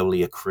we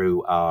slowly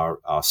accrue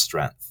our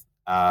strength.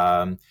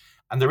 And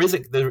there is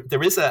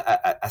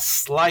a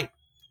slight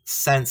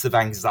sense of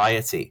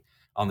anxiety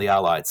on the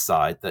Allied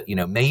side that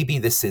maybe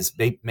this is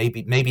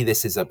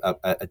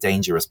a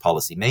dangerous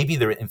policy. Maybe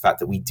in fact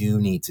that we do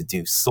need to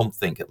do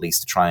something at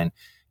least to try and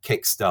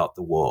kickstart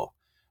the war.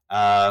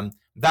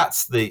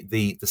 That's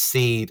the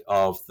seed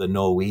of the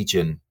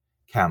Norwegian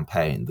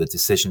campaign, the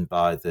decision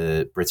by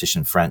the British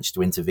and French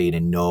to intervene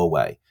in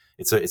Norway.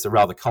 It's a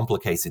rather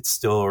complicated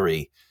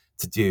story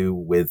to do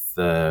with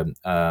the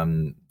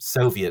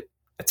Soviet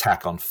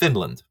attack on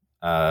Finland,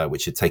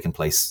 which had taken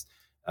place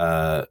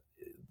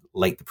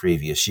late the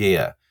previous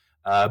year.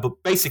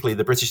 But basically,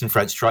 the British and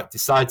French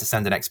decide to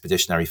send an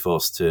expeditionary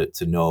force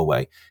to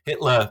Norway.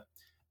 Hitler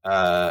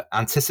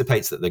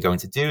anticipates that they're going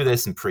to do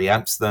this and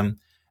preempts them.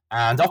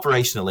 And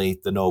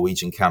operationally, the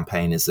Norwegian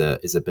campaign is a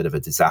bit of a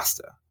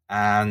disaster.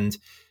 And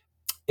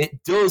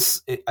it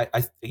does,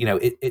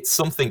 it's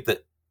something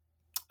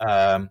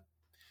that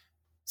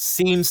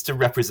seems to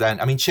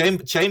represent. I mean,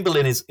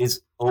 Chamberlain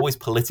is always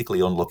politically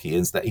unlucky,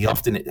 in that he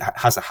often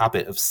has a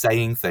habit of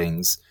saying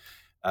things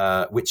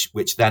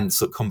which then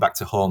sort of come back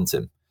to haunt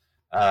him.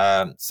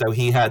 So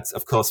he had,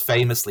 of course,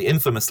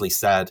 infamously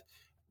said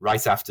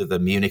right after the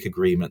Munich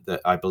Agreement that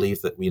I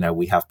believe that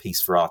we have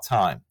peace for our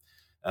time,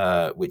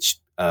 which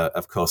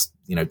of course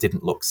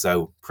didn't look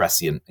so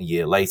prescient a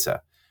year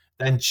later.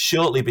 Then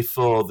shortly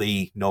before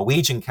the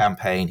Norwegian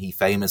campaign, he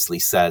famously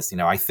says,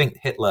 I think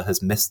Hitler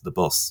has missed the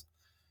bus.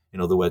 In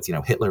other words,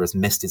 Hitler has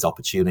missed his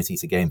opportunity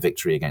to gain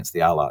victory against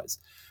the Allies.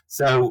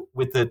 So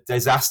with the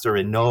disaster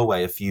in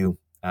Norway a few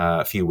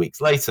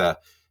weeks later,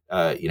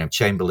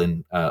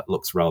 Chamberlain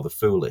looks rather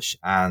foolish.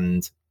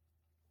 And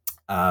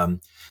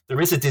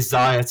there is a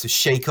desire to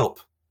shake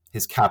up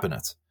his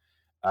cabinet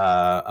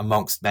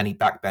amongst many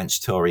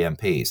backbench Tory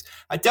MPs.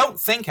 I don't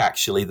think,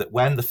 actually, that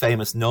when the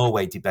famous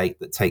Norway debate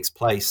that takes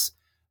place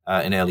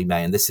in early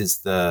May, and this is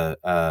the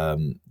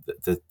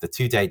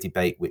 2-day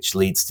debate which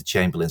leads to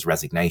Chamberlain's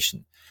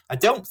resignation, I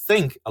don't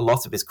think a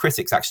lot of his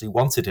critics actually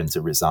wanted him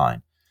to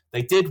resign.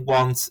 They did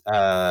want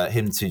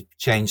him to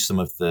change some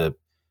of the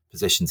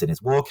positions in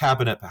his war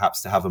cabinet,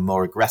 perhaps to have a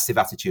more aggressive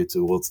attitude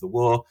towards the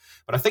war.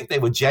 But I think they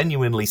were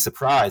genuinely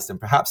surprised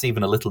and perhaps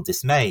even a little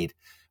dismayed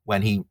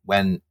when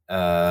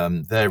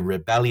their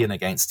rebellion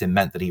against him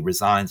meant that he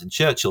resigned and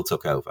Churchill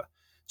took over.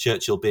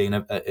 Churchill being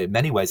in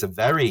many ways a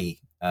very,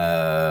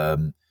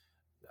 in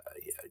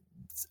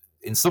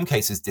some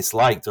cases,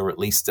 disliked, or at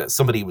least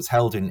somebody who was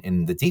held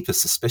in the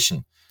deepest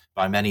suspicion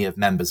by many of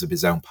members of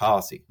his own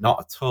party. Not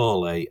at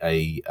all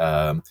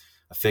a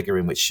figure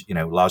in which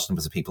large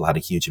numbers of people had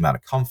a huge amount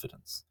of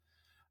confidence.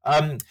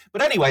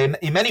 But anyway,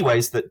 in many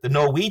ways, the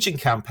Norwegian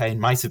campaign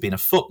might have been a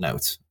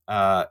footnote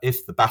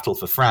if the battle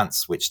for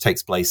France, which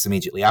takes place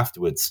immediately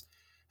afterwards,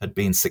 had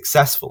been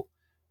successful.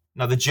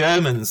 Now, the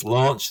Germans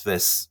launched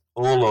this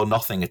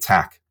all-or-nothing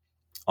attack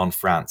on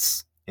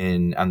France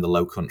and the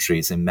Low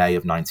Countries in May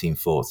of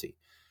 1940.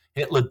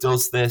 Hitler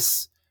does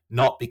this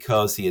not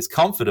because he is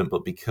confident,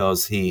 but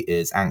because he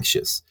is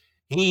anxious.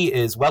 He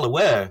is well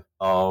aware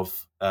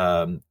of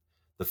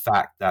the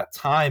fact that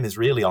time is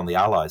really on the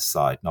Allies'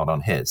 side, not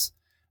on his.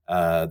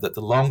 That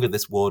the longer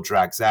this war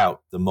drags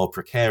out, the more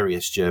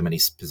precarious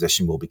Germany's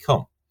position will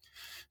become.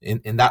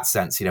 In that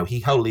sense, he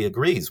wholly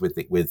agrees with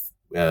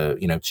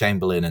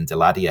Chamberlain and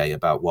Daladier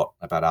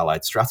about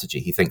Allied strategy.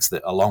 He thinks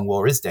that a long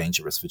war is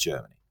dangerous for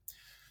Germany.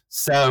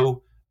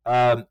 So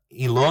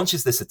he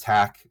launches this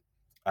attack.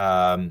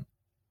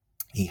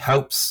 He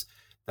hopes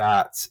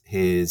that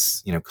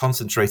his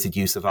concentrated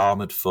use of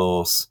armored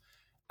force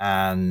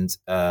and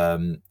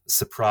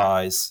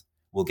surprise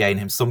will gain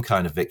him some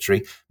kind of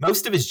victory.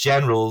 Most of his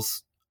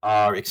generals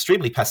are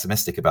extremely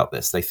pessimistic about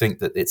this. They think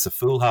that it's a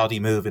foolhardy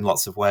move in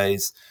lots of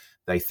ways.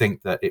 They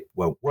think that it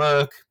won't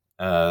work.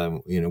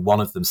 One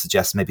of them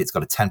suggests maybe it's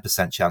got a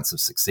 10% chance of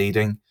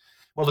succeeding.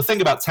 Well, the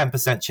thing about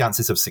 10%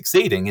 chances of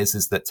succeeding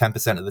is that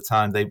 10% of the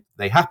time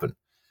they happen.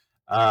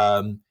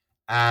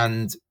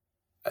 And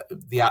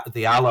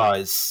the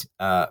Allies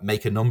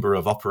make a number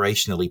of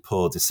operationally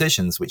poor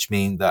decisions, which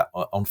mean that,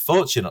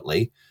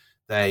 unfortunately,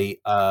 they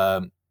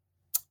are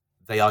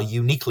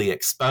uniquely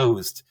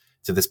exposed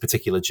to this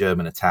particular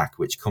German attack,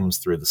 which comes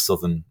through the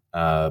southern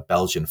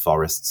Belgian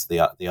forests, the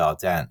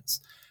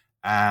Ardennes.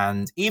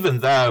 And even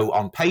though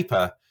on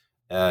paper,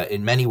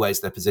 in many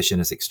ways, their position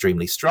is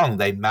extremely strong,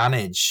 they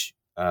manage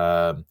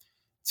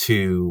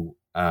to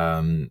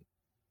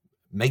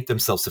make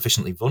themselves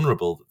sufficiently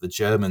vulnerable that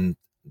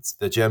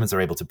the Germans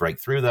are able to break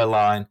through their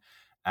line,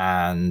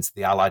 and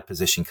the Allied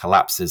position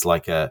collapses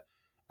like a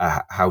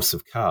house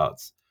of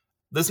cards.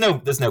 There's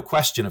no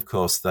question, of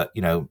course, that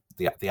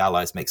the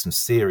Allies make some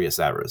serious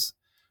errors.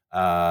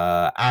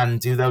 And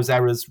do those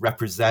errors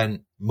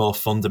represent more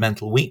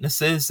fundamental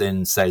weaknesses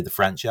in, say, the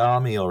French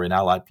army or in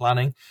Allied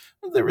planning?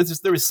 There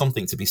is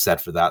something to be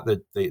said for that.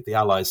 The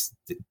Allies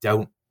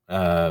don't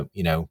go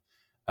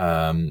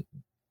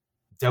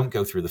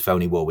through the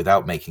phony war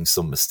without making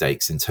some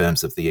mistakes in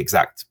terms of the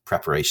exact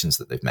preparations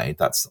that they've made.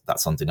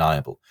 That's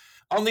undeniable.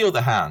 On the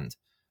other hand,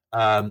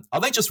 are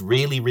they just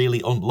really,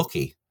 really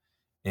unlucky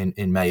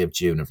in May of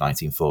June of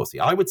 1940?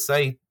 I would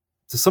say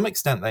to some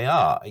extent they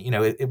are.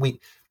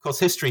 Of course,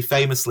 history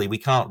famously, we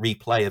can't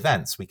replay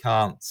events. We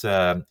can't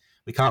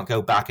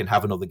go back and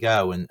have another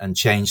go and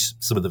change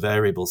some of the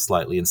variables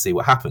slightly and see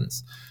what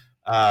happens.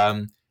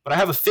 But I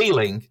have a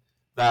feeling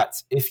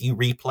that if you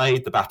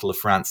replayed the Battle of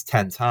France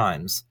 10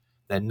 times,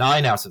 then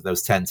 9 out of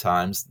those 10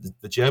 times,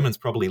 the Germans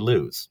probably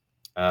lose,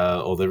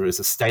 or there is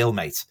a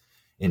stalemate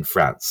in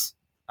France.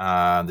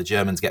 The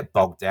Germans get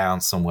bogged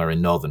down somewhere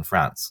in northern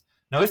France.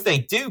 Now, if they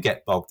do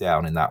get bogged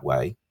down in that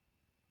way,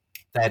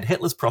 then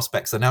Hitler's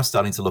prospects are now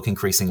starting to look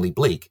increasingly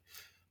bleak.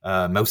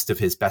 Most of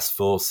his best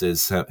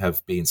forces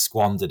have been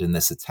squandered in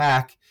this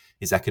attack.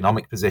 His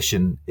economic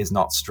position is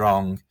not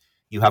strong.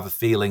 You have a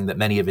feeling that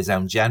many of his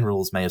own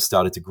generals may have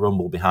started to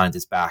grumble behind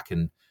his back,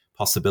 and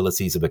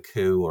possibilities of a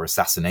coup or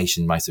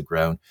assassination might have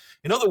grown.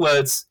 In other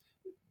words,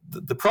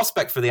 the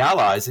prospect for the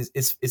Allies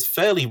is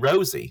fairly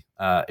rosy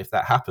if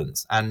that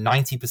happens. And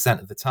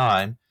 90% of the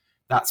time,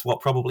 that's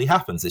what probably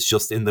happens. It's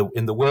just in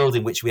the world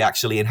in which we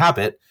actually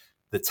inhabit,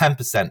 the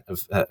 10%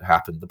 of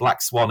happened. The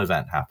Black Swan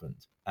event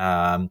happened.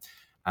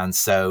 And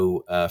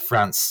so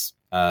France,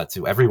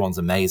 to everyone's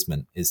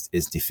amazement, is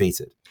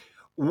defeated.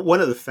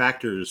 One of the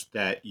factors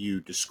that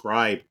you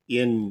describe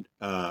in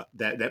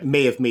that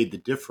may have made the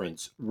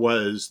difference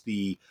was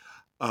the,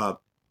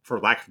 for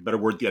lack of a better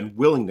word, the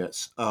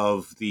unwillingness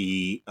of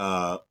the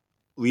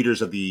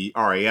leaders of the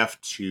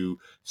RAF to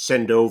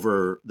send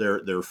over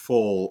their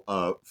full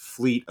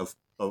fleet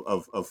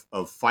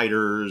of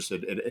fighters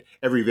and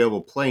every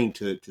available plane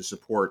to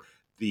support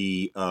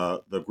the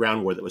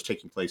ground war that was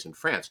taking place in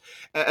France.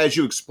 As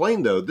you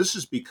explained, though, this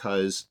is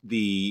because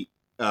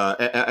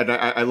and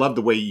I love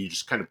the way you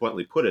just kind of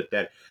bluntly put it,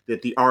 that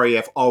the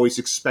RAF always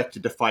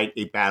expected to fight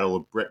a battle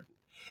of Britain,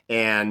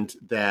 and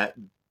that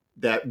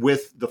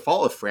with the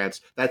fall of France,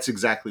 that's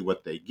exactly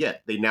what they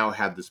get. They now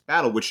have this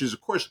battle, which is,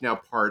 of course, now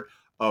part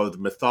of the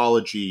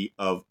mythology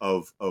of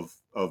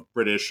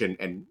British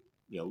and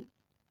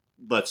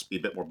let's be a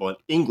bit more blunt,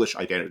 English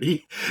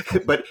identity,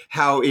 but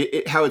how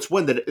it's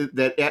one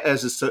that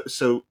as is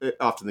so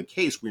often the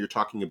case when you're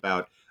talking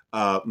about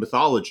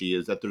mythology,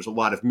 is that there's a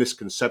lot of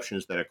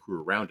misconceptions that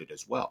accrue around it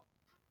as well.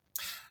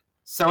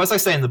 So as I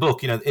say in the book,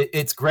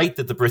 it's great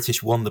that the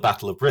British won the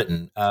Battle of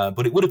Britain,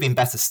 but it would have been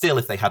better still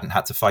if they hadn't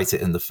had to fight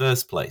it in the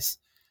first place.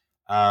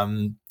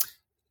 There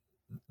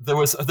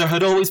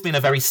had always been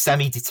a very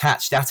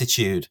semi-detached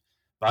attitude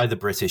by the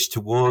British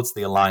towards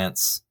the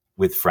alliance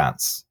with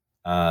France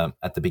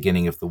at the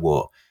beginning of the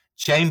war.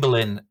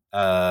 Chamberlain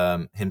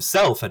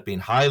himself had been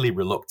highly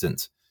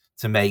reluctant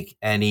to make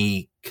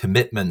any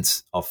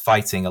commitment of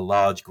fighting a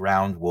large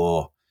ground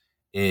war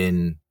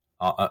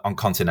on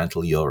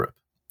continental Europe.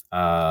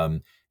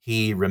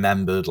 He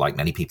remembered, like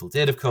many people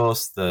did, of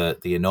course, the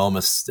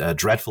enormous,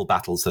 dreadful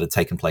battles that had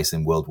taken place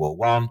in World War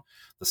I,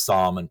 the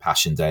Somme and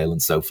Passchendaele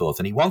and so forth.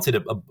 And he wanted,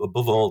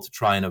 above all, to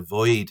try and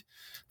avoid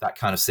that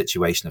kind of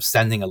situation of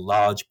sending a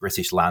large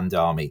British land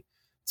army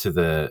to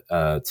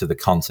the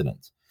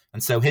continent.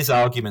 And so his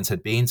argument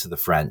had been to the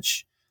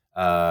French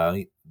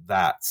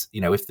that,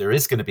 if there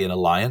is going to be an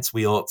alliance,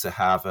 we ought to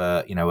have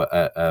a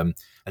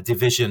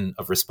division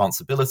of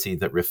responsibility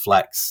that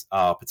reflects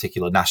our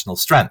particular national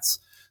strengths.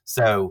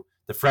 So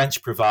the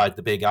French provide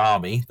the big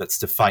army that's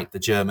to fight the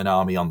German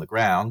army on the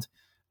ground.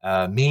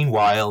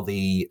 Meanwhile,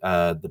 the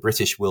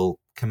British will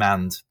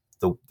command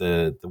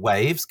the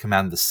waves,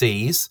 command the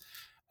seas,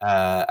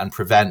 and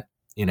prevent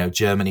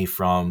Germany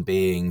from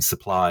being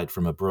supplied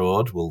from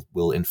abroad.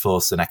 Will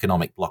enforce an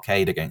economic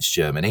blockade against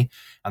Germany,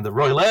 and the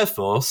Royal Air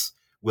Force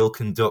will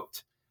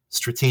conduct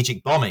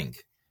strategic bombing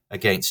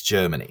against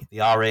Germany. The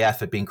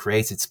RAF had been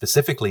created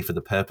specifically for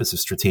the purpose of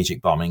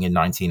strategic bombing in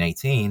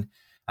 1918,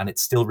 and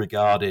it's still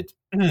regarded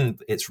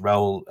its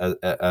role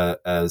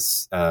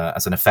as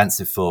an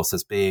offensive force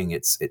as being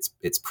its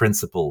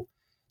principal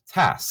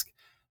task.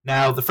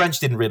 Now, the French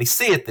didn't really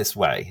see it this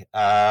way.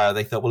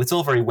 They thought, well, it's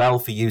all very well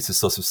for you to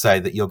sort of say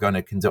that you're going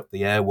to conduct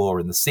the air war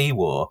and the sea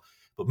war,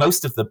 but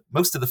most of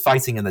the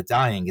fighting and the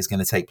dying is going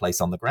to take place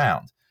on the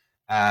ground.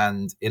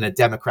 And in a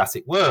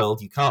democratic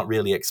world, you can't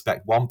really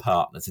expect one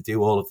partner to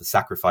do all of the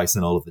sacrifice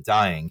and all of the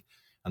dying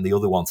and the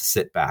other one to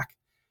sit back.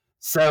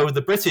 So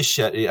the British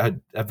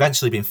had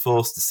eventually been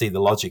forced to see the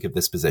logic of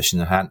this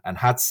position and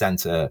had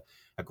sent a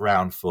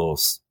ground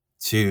force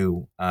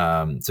to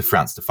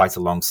France to fight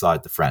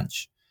alongside the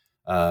French.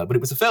 But it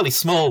was a fairly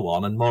small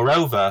one, and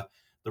moreover,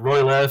 the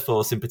Royal Air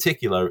Force in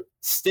particular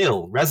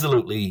still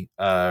resolutely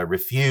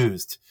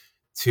refused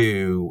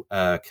to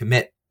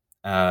commit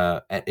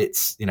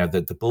its,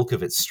 the bulk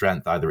of its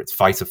strength, either its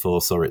fighter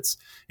force or its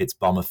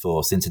bomber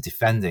force, into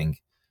defending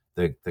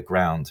the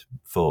ground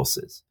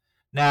forces.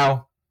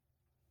 Now,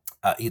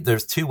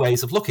 there's two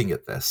ways of looking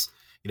at this.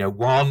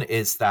 One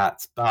is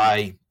that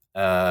by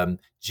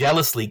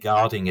jealously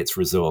guarding its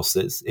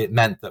resources, it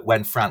meant that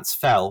when France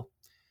fell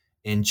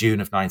in June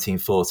of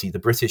 1940, the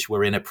British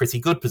were in a pretty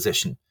good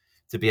position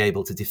to be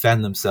able to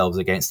defend themselves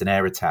against an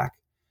air attack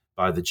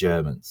by the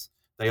Germans.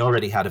 They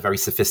already had a very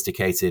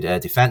sophisticated air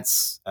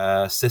defense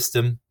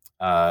system,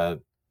 partly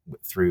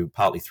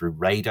through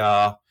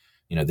radar,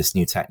 this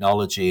new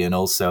technology, and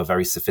also a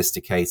very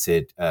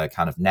sophisticated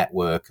kind of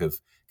network of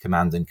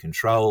command and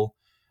control.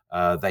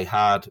 They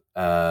had,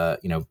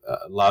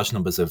 large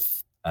numbers of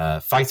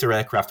fighter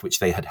aircraft, which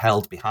they had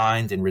held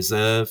behind in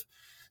reserve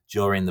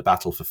during the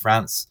battle for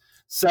France.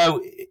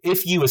 So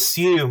if you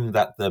assume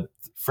that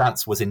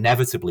France was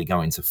inevitably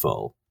going to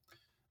fall,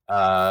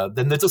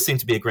 then there does seem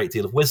to be a great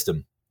deal of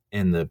wisdom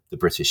in the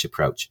British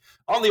approach.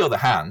 On the other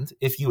hand,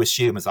 if you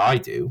assume, as I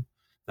do,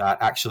 that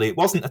actually it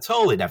wasn't at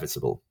all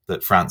inevitable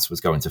that France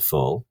was going to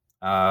fall,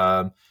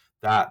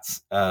 that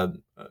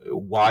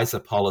wiser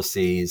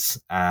policies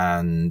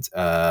and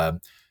a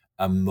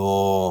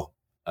more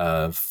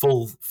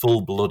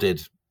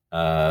full-blooded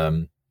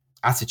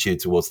attitude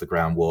towards the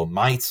ground war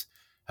might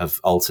have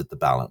altered the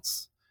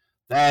balance,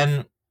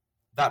 then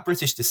that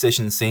British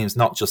decision seems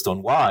not just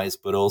unwise,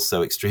 but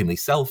also extremely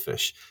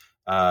selfish.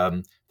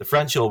 The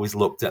French always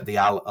looked at the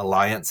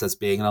alliance as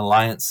being an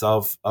alliance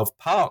of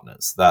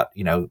partners, that,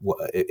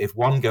 if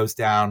one goes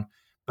down,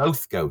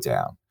 both go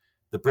down.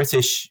 The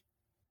British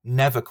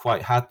never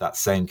quite had that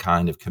same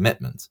kind of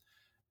commitment.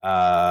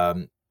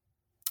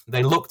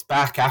 They looked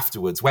back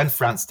afterwards. When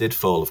France did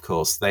fall, of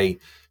course, they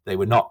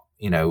were not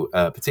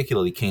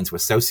particularly keen to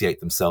associate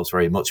themselves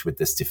very much with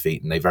this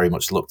defeat, and they very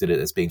much looked at it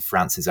as being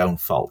France's own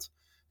fault,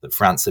 that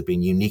France had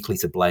been uniquely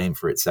to blame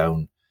for its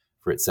own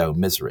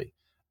misery.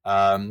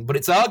 But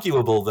it's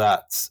arguable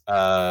that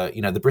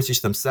the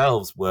British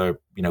themselves were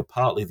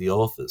partly the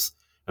authors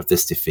of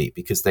this defeat,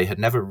 because they had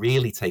never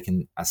really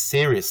taken as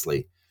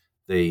seriously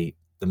the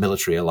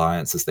military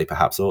alliance as they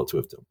perhaps ought to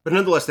have done. But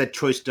nonetheless, that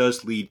choice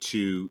does lead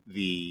to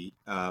the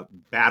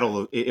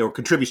battle, or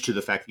contributes to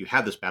the fact that you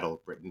have this Battle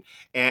of Britain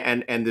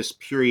and this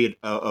period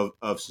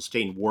of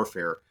sustained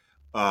warfare,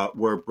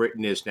 where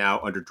Britain is now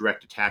under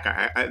direct attack.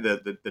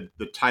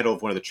 The title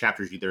of one of the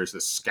chapters there is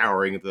the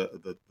scouring of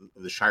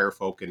the Shire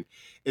folk, and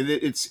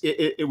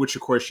it which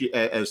of course,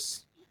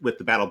 as with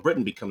the Battle of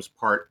Britain, becomes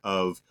part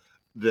of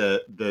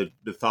the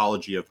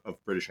mythology of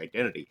British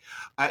identity.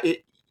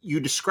 You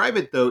describe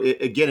it, though,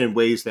 again in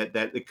ways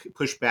that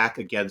push back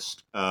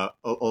against a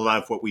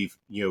lot of what we've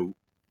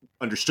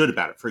understood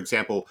about it. For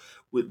example,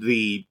 with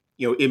the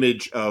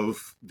image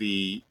of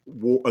the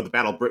war, of the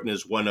Battle of Britain,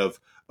 as one of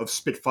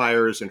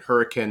Spitfires and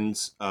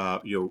Hurricanes,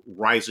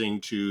 rising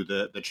to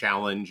the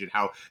challenge, and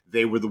how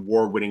they were the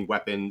war-winning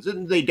weapons,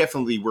 and they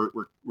definitely were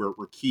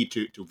key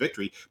to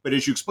victory. But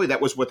as you explained,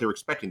 that was what they were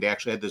expecting. They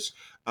actually had this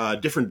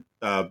different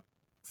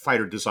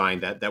fighter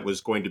design that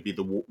was going to be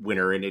the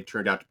winner, and it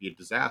turned out to be a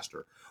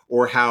disaster.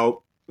 Or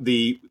how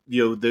the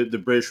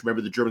British,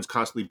 remember the Germans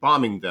constantly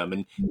bombing them,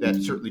 and that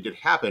certainly did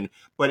happen,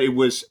 but it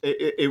was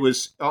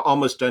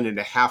almost done in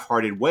a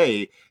half-hearted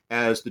way,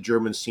 as the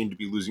Germans seemed to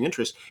be losing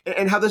interest,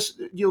 and how this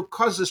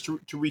causes us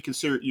to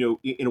reconsider,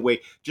 in a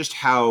way, just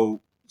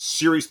how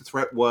serious the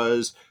threat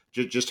was,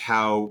 just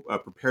how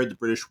prepared the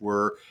British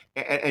were,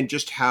 and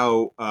just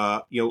how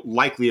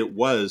likely it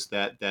was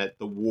that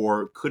the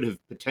war could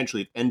have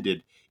potentially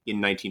ended in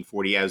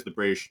 1940, as the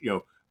British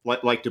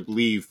like to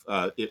believe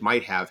it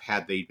might have,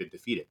 had they been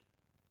defeated.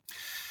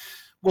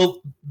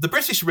 Well, the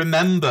British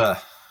remember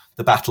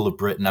the Battle of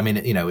Britain. I mean,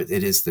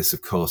 it is this,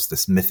 of course,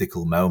 this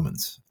mythical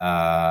moment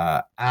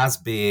as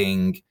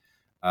being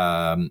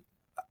a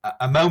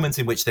moment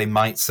in which they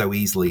might so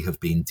easily have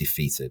been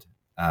defeated.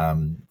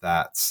 Had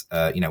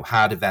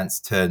events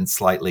turned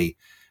slightly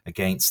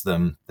against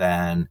them,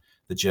 then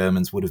the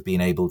Germans would have been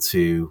able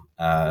to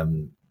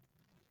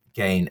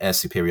gain air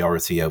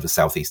superiority over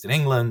southeastern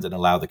England and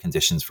allow the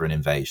conditions for an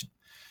invasion.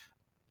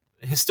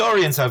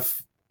 Historians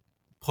have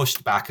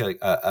pushed back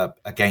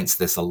against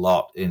this a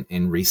lot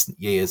in recent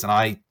years, and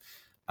I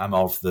am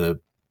of the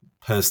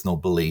personal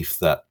belief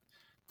that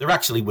there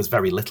actually was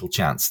very little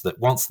chance that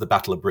once the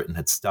Battle of Britain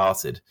had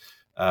started,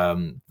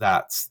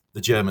 that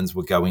the Germans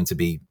were going to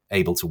be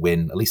able to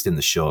win, at least in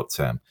the short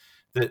term.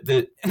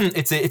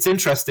 It's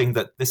interesting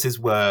that this is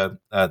where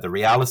the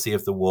reality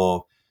of the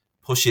war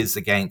pushes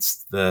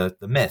against the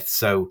myth.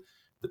 So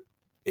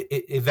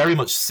it very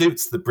much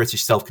suits the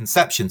British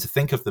self-conception to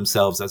think of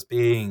themselves as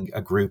being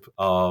a group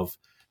of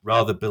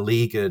rather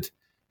beleaguered,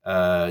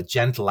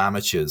 gentle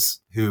amateurs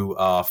who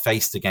are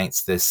faced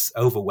against this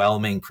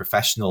overwhelming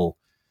professional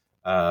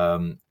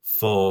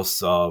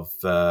force of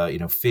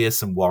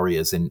fearsome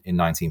warriors in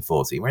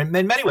 1940. Where in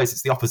many ways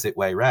it's the opposite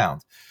way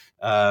around.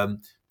 The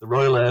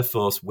Royal Air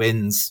Force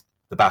wins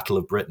the Battle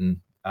of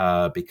Britain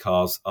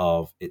because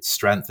of its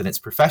strength and its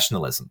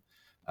professionalism.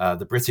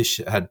 The British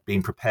had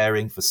been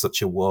preparing for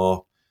such a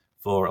war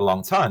for a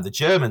long time. The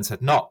Germans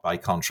had not, by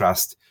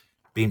contrast,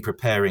 been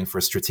preparing for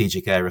a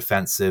strategic air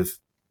offensive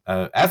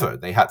ever.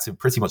 They had to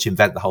pretty much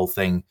invent the whole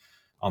thing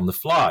on the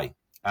fly.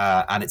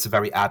 And it's a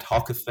very ad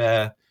hoc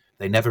affair.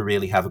 They never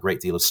really have a great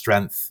deal of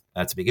strength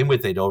to begin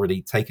with. They'd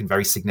already taken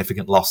very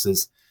significant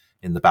losses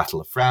in the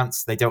Battle of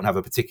France. They don't have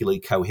a particularly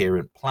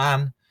coherent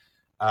plan.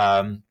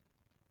 And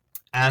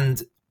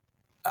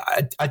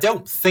I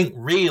don't think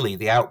really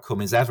the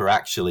outcome is ever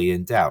actually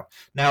in doubt.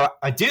 Now,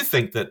 I do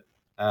think that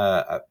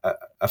a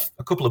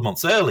couple of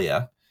months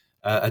earlier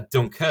at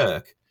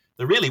Dunkirk,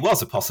 there really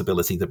was a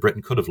possibility that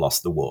Britain could have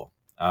lost the war.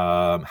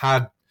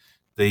 Had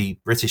the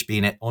British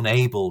been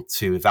unable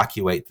to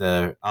evacuate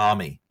their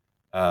army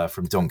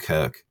from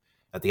Dunkirk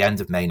at the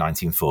end of May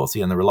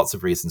 1940, and there were lots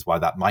of reasons why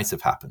that might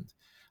have happened.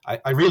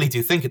 I really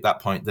do think at that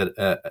point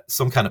that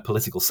some kind of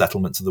political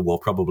settlement to the war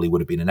probably would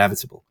have been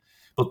inevitable.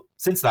 But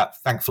since that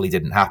thankfully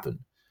didn't happen,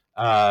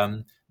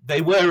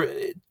 they were,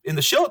 in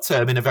the short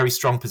term, in a very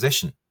strong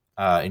position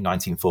in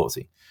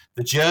 1940.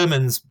 The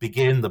Germans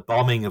begin the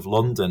bombing of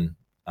London,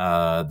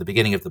 the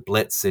beginning of the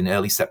Blitz in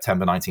early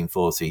September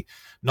 1940,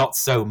 not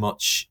so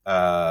much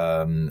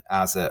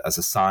as a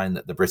sign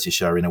that the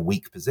British are in a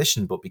weak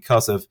position, but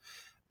because of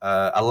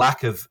a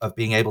lack of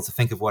being able to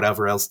think of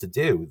whatever else to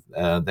do.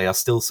 They are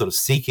still sort of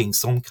seeking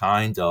some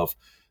kind of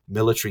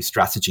military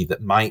strategy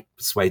that might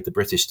persuade the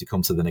British to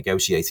come to the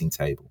negotiating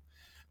table.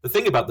 The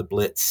thing about the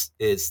Blitz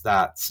is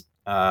that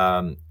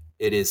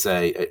it's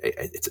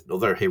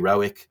another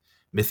heroic,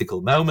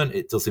 mythical moment.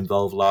 It does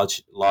involve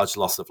large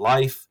loss of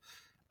life.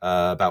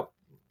 About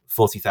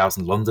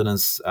 40,000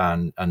 Londoners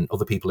and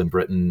other people in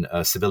Britain,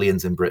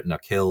 civilians in Britain, are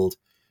killed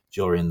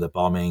during the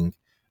bombing.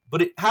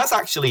 But it has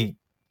actually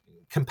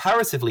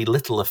comparatively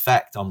little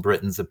effect on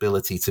Britain's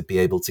ability to be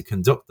able to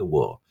conduct the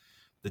war.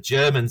 The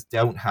Germans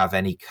don't have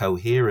any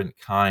coherent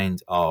kind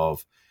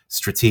of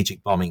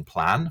strategic bombing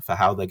plan for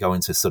how they're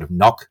going to sort of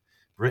knock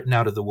Britain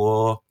out of the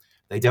war.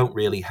 They don't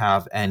really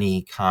have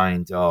any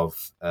kind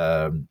of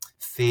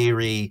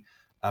theory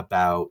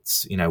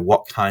about,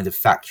 what kind of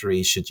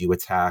factories should you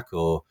attack,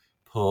 or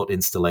port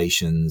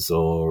installations,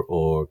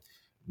 or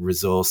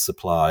resource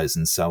supplies,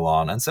 and so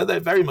on. And so they're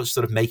very much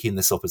sort of making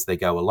this up as they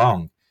go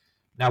along.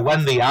 Now,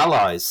 when the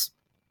Allies,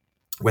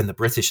 when the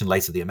British and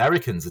later the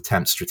Americans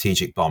attempt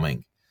strategic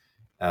bombing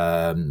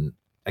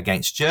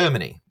against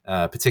Germany,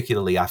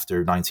 particularly after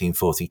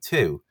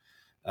 1942,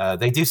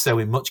 they do so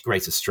in much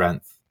greater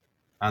strength,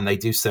 and they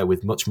do so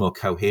with much more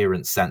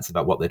coherent sense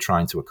about what they're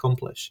trying to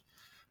accomplish.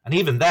 And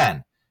even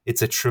then,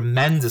 it's a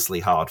tremendously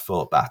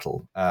hard-fought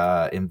battle.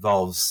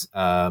 Involves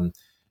the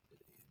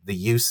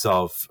use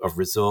of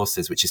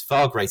resources, which is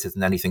far greater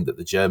than anything that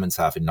the Germans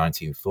have in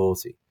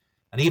 1940.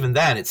 And even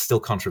then, it's still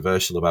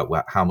controversial about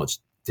how much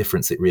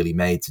difference it really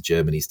made to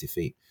Germany's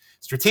defeat.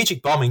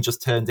 Strategic bombing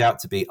just turned out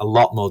to be a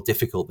lot more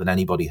difficult than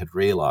anybody had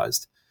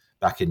realized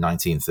back in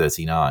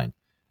 1939.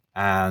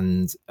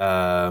 And,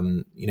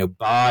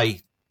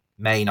 by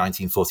May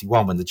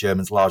 1941, when the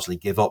Germans largely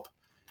give up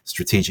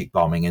strategic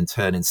bombing and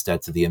turn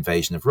instead to the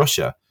invasion of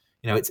Russia,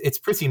 it's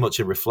pretty much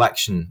a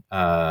reflection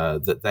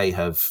that they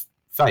have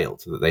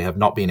failed, that they have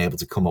not been able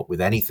to come up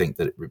with anything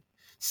that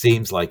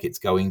seems like it's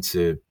going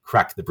to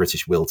crack the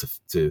British will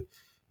to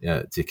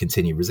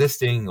continue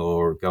resisting,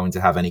 or going to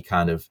have any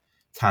kind of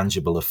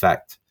tangible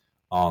effect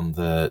on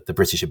the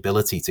British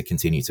ability to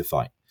continue to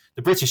fight.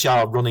 The British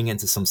are running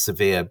into some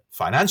severe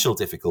financial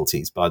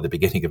difficulties by the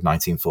beginning of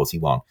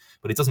 1941,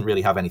 but it doesn't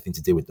really have anything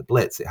to do with the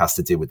Blitz. It has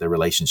to do with their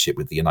relationship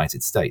with the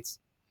United States.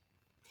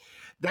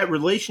 That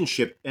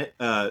relationship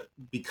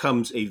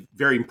becomes a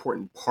very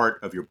important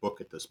part of your book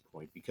at this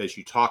point, because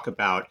you talk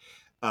about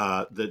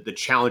the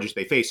challenges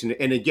they face.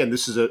 And again,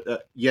 this is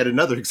yet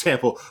another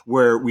example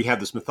where we have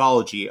this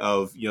mythology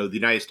of, the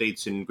United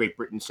States and Great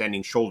Britain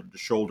standing shoulder to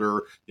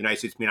shoulder. The United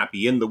States may not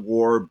be in the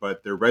war,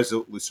 but they're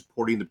resolutely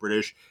supporting the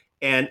British.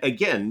 And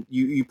again,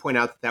 you point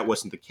out that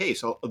wasn't the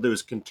case. There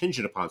was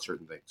contingent upon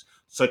certain things,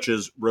 such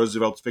as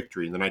Roosevelt's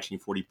victory in the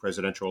 1940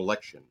 presidential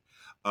election,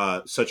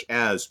 such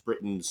as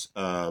Britain's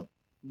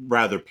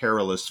rather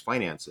perilous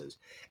finances,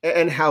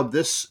 and how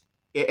this,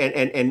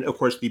 and of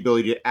course the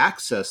ability to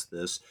access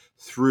this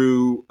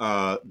through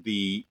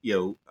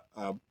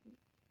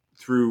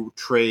through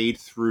trade,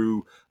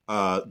 through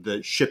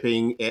the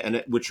shipping,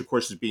 and which of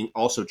course is being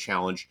also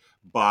challenged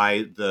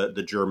by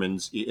the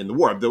Germans in the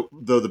war.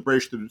 Though the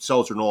British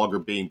themselves are no longer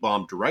being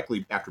bombed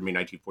directly after May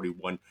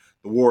 1941,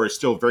 the war is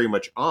still very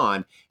much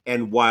on.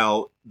 And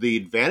while the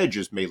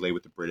advantages may lay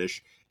with the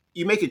British,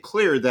 you make it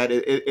clear that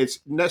it's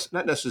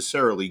not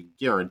necessarily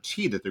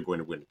guaranteed that they're going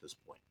to win at this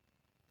point.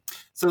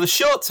 So the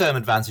short-term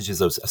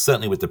advantages are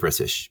certainly with the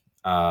British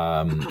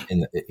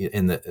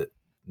in the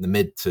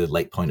mid to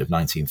late point of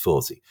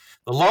 1940.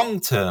 The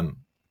long-term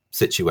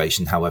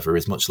situation, however,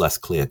 is much less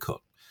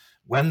clear-cut.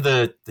 When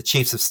the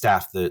chiefs of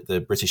staff,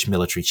 the British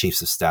military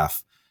chiefs of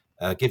staff,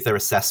 give their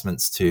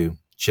assessments to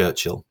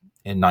Churchill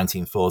in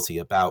 1940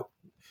 about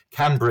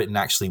can Britain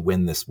actually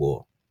win this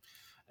war,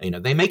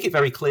 they make it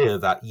very clear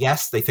that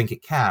yes, they think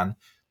it can,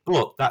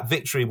 but that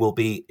victory will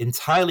be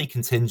entirely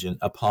contingent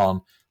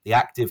upon the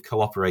active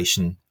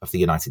cooperation of the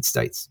United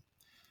States.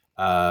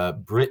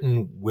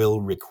 Britain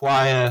will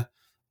require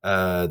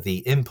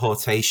the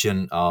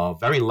importation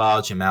of very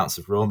large amounts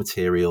of raw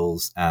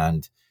materials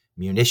and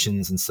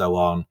munitions and so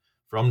on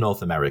from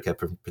North America,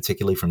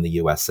 particularly from the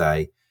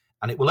USA.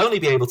 And it will only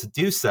be able to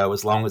do so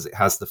as long as it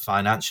has the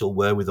financial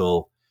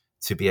wherewithal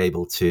to be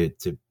able to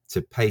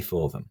pay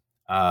for them.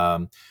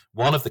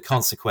 One of the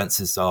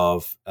consequences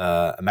of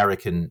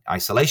American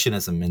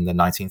isolationism in the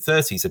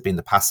 1930s had been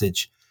the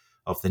passage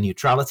of the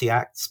Neutrality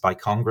Acts by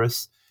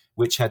Congress,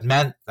 which had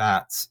meant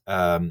that,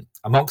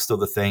 amongst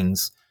other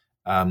things,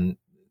 the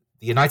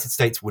United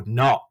States would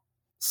not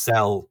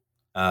sell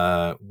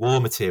war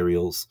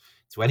materials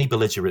to any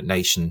belligerent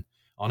nation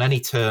on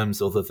any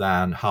terms other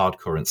than hard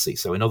currency.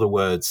 So in other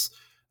words,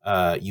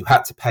 you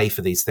had to pay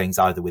for these things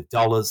either with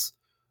dollars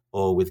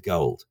or with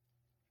gold.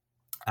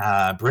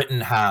 Britain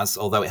has,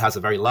 although it has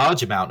a very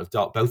large amount of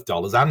both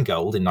dollars and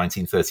gold in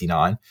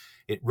 1939,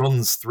 it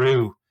runs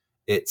through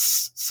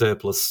its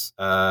surplus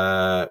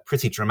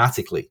pretty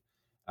dramatically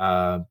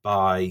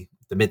by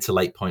the mid to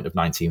late point of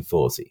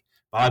 1940.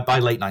 By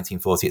late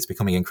 1940, it's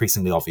becoming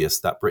increasingly obvious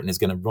that Britain is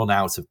going to run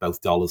out of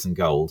both dollars and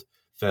gold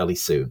fairly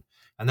soon.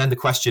 And then the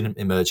question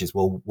emerges,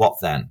 well, what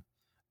then?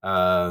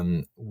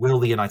 Will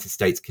the United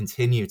States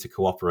continue to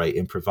cooperate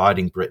in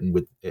providing Britain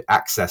with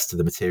access to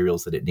the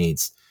materials that it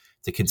needs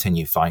to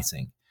continue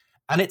fighting?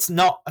 And it's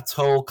not at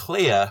all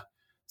clear,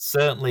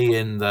 certainly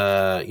in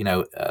the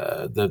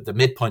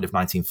midpoint of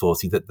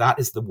 1940, that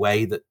is the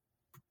way that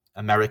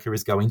America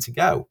is going to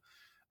go.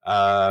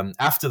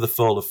 After the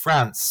fall of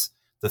France,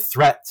 the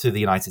threat to the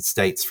United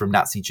States from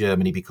Nazi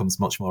Germany becomes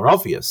much more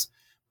obvious.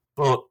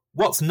 But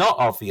what's not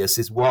obvious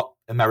is what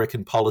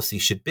American policy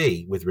should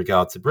be with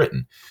regard to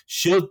Britain.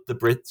 Should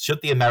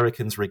the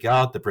Americans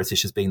regard the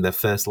British as being their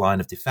first line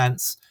of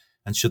defense?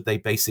 And should they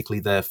basically,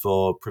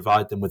 therefore,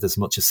 provide them with as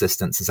much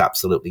assistance as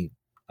absolutely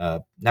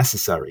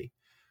necessary?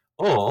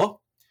 Or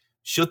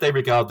should they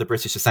regard the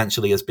British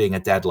essentially as being a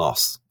dead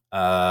loss?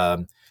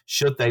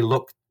 Should they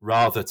look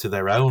rather to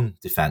their own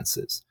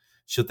defenses?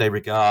 Should they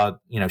regard,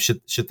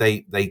 should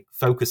they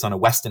focus on a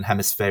Western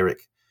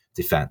hemispheric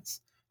defense?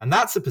 And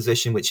that's a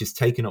position which is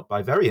taken up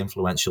by very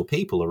influential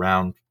people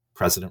around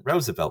President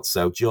Roosevelt.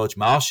 So George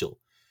Marshall,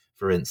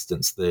 for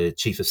instance, the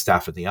chief of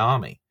staff of the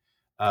army,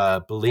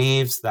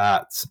 believes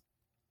that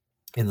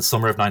in the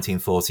summer of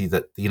 1940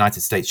 that the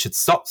United States should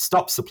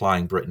stop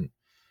supplying Britain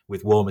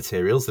with war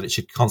materials, that it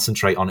should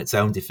concentrate on its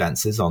own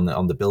defenses, on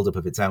the buildup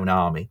of its own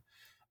army,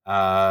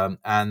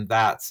 and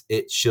that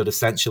it should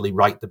essentially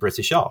write the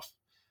British off.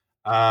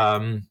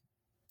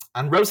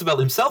 And Roosevelt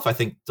himself, I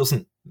think,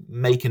 doesn't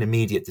make an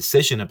immediate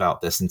decision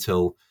about this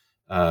until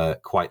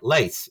quite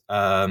late.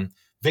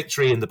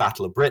 Victory in the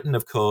Battle of Britain,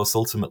 of course,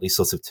 ultimately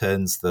sort of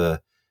turns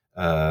the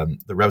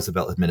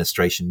Roosevelt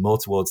administration more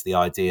towards the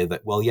idea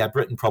that, well, yeah,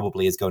 Britain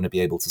probably is going to be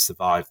able to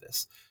survive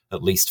this,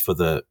 at least for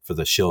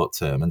the short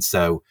term. And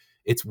so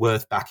it's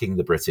worth backing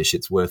the British.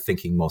 It's worth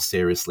thinking more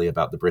seriously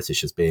about the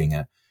British as being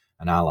an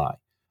ally.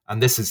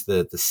 And this is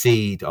the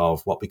seed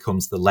of what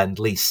becomes the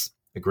Lend-Lease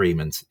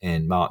Agreement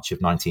in March of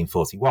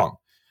 1941.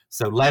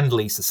 So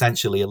Lend-Lease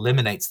essentially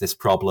eliminates this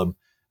problem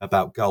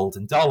about gold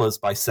and dollars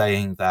by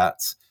saying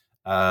that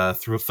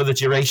for the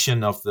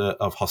duration of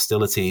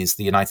hostilities,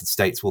 the United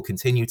States will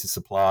continue to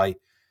supply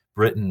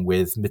Britain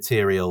with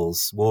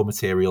materials, war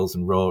materials,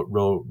 and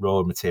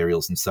raw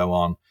materials, and so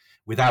on,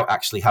 without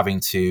actually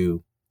having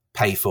to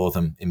pay for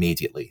them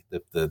immediately.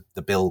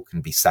 The bill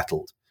can be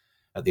settled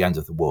at the end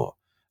of the war.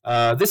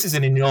 This is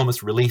an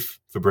enormous relief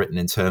for Britain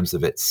in terms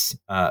of its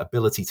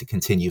ability to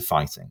continue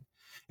fighting.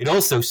 It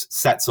also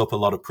sets up a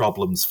lot of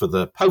problems for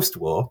the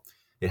post-war.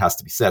 It has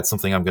to be said,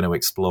 something I'm going to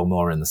explore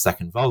more in the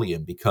second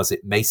volume, because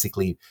it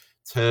basically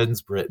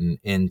turns Britain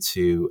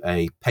into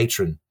a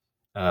patron,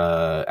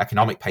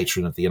 economic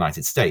patron of the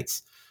United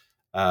States.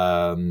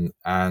 And,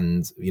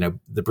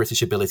 the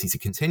British ability to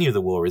continue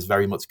the war is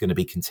very much going to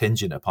be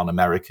contingent upon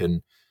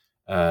American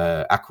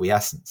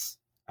acquiescence.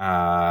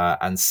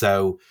 And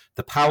so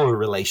the power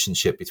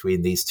relationship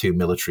between these two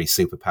military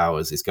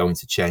superpowers is going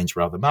to change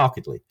rather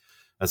markedly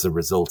as a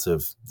result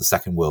of the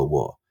Second World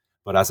War.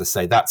 But as I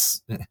say,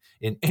 that's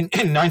in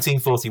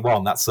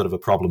 1941, that's sort of a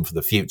problem for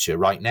the future.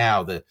 Right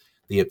now, the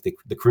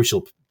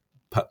crucial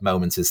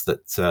moment is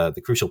that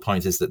the crucial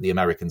point is that the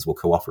Americans will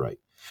cooperate.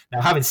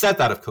 Now, having said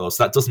that, of course,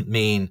 that doesn't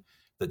mean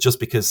that just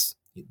because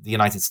the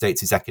United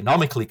States is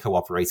economically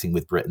cooperating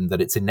with Britain,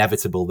 that it's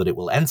inevitable that it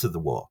will enter the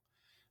war.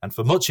 And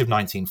for much of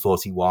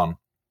 1941,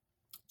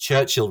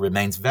 Churchill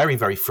remains very,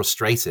 very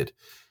frustrated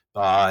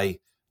by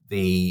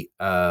the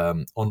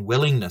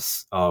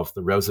unwillingness of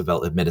the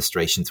Roosevelt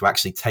administration to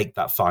actually take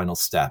that final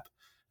step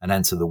and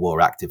enter the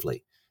war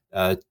actively.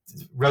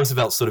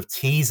 Roosevelt sort of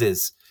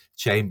teases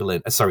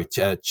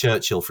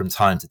Churchill from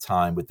time to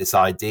time with this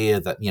idea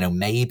that,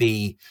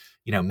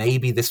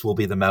 maybe this will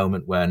be the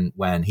moment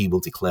when he will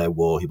declare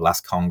war. He will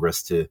ask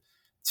Congress to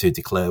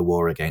declare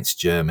war against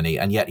Germany.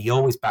 And yet he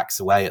always backs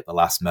away at the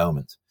last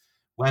moment.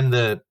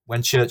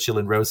 When Churchill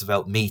and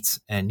Roosevelt meet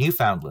in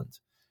Newfoundland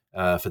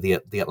for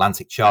the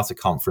Atlantic Charter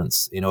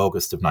Conference in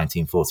August of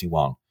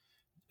 1941,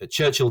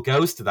 Churchill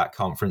goes to that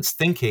conference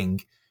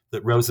thinking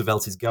that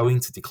Roosevelt is going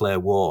to declare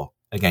war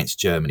against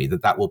Germany,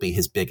 that will be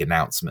his big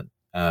announcement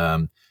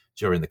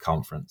during the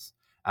conference.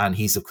 And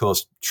he's, of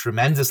course,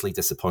 tremendously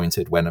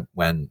disappointed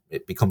when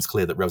it becomes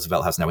clear that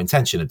Roosevelt has no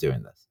intention of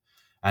doing this.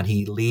 And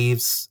he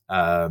leaves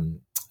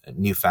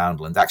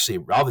Newfoundland actually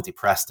rather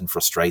depressed and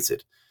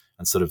frustrated,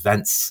 and sort of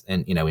vents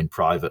in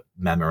private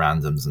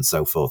memorandums and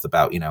so forth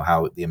about,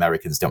 how the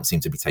Americans don't seem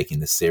to be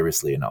taking this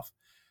seriously enough.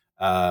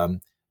 The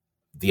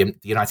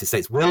United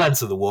States will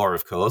enter the war,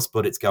 of course,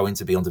 but it's going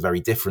to be under very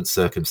different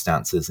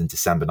circumstances in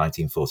December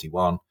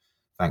 1941,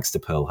 thanks to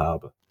Pearl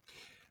Harbor.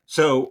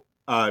 So,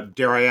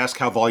 dare I ask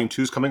how Volume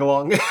 2 is coming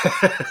along?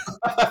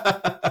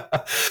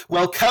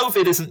 Well,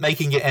 COVID isn't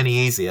making it any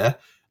easier,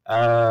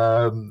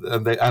 and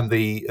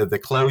the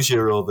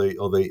closure or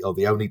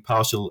the only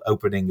partial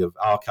opening of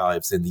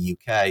archives in the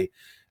UK,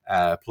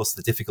 plus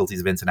the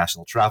difficulties of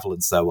international travel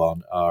and so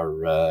on, are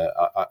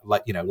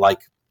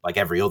like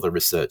every other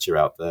researcher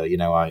out there.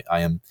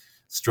 I am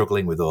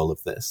struggling with all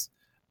of this.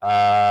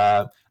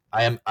 I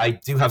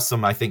do have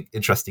some, I think,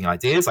 interesting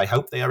ideas. I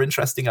hope they are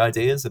interesting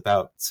ideas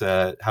about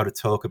how to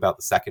talk about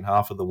the second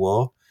half of the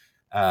war.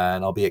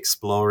 And I'll be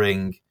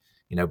exploring,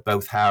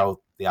 both how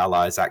the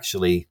Allies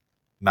actually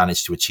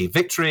managed to achieve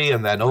victory,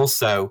 and then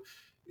also,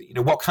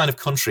 what kind of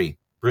country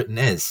Britain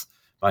is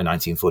by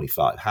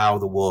 1945, how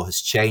the war has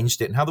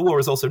changed it, and how the war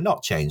has also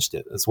not changed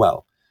it as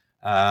well.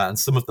 And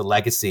some of the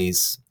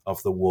legacies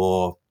of the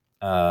war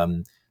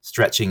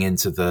stretching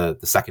into the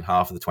second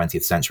half of the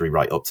 20th century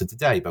right up to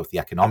today, both the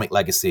economic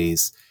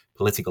legacies,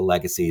 political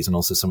legacies, and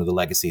also some of the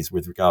legacies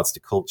with regards to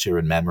culture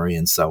and memory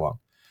and so on.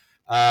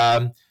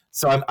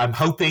 So I'm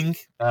hoping,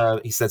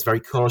 he says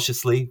very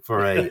cautiously,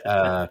 for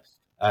a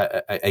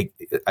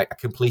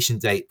completion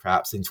date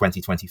perhaps in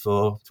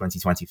 2024,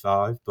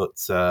 2025.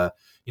 But,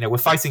 we're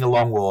fighting a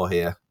long war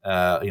here,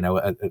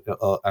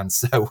 and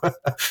so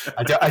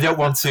I don't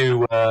want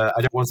to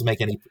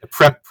make any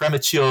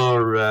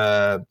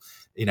premature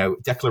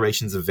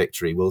declarations of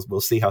victory.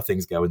 We'll see how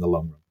things go in the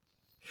long run.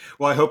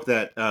 Well, I hope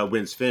that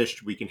when it's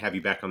finished, we can have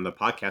you back on the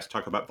podcast,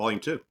 talk about Volume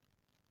 2.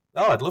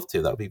 Oh, I'd love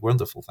to. That would be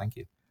wonderful. Thank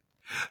you.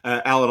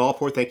 Alan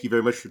Allport, thank you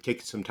very much for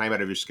taking some time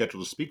out of your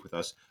schedule to speak with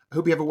us. I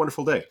hope you have a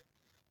wonderful day.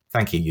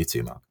 Thank you. You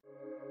too, Mark.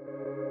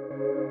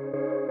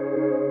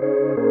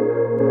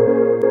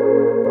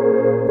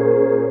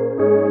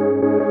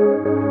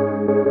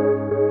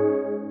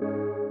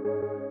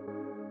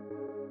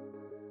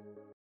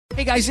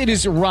 Hey guys, it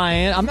is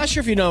Ryan. I'm not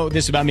sure if you know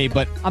this about me,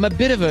 but I'm a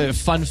bit of a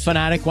fun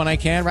fanatic when I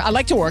can. I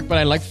like to work, but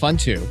I like fun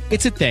too.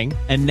 It's a thing.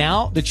 And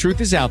now the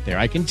truth is out there.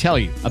 I can tell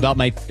you about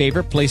my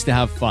favorite place to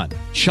have fun.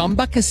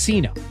 Chumba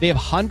Casino. They have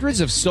hundreds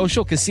of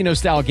social casino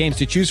style games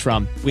to choose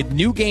from with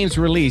new games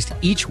released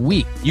each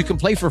week. You can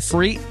play for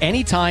free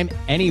anytime,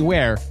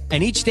 anywhere.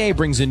 And each day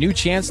brings a new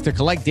chance to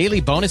collect daily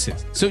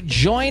bonuses. So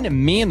join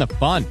me in the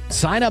fun.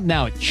 Sign up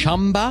now at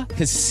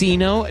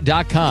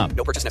ChumbaCasino.com.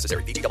 No purchase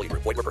necessary. VGW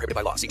Group. Void where prohibited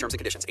by law. See terms and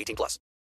conditions. 18+.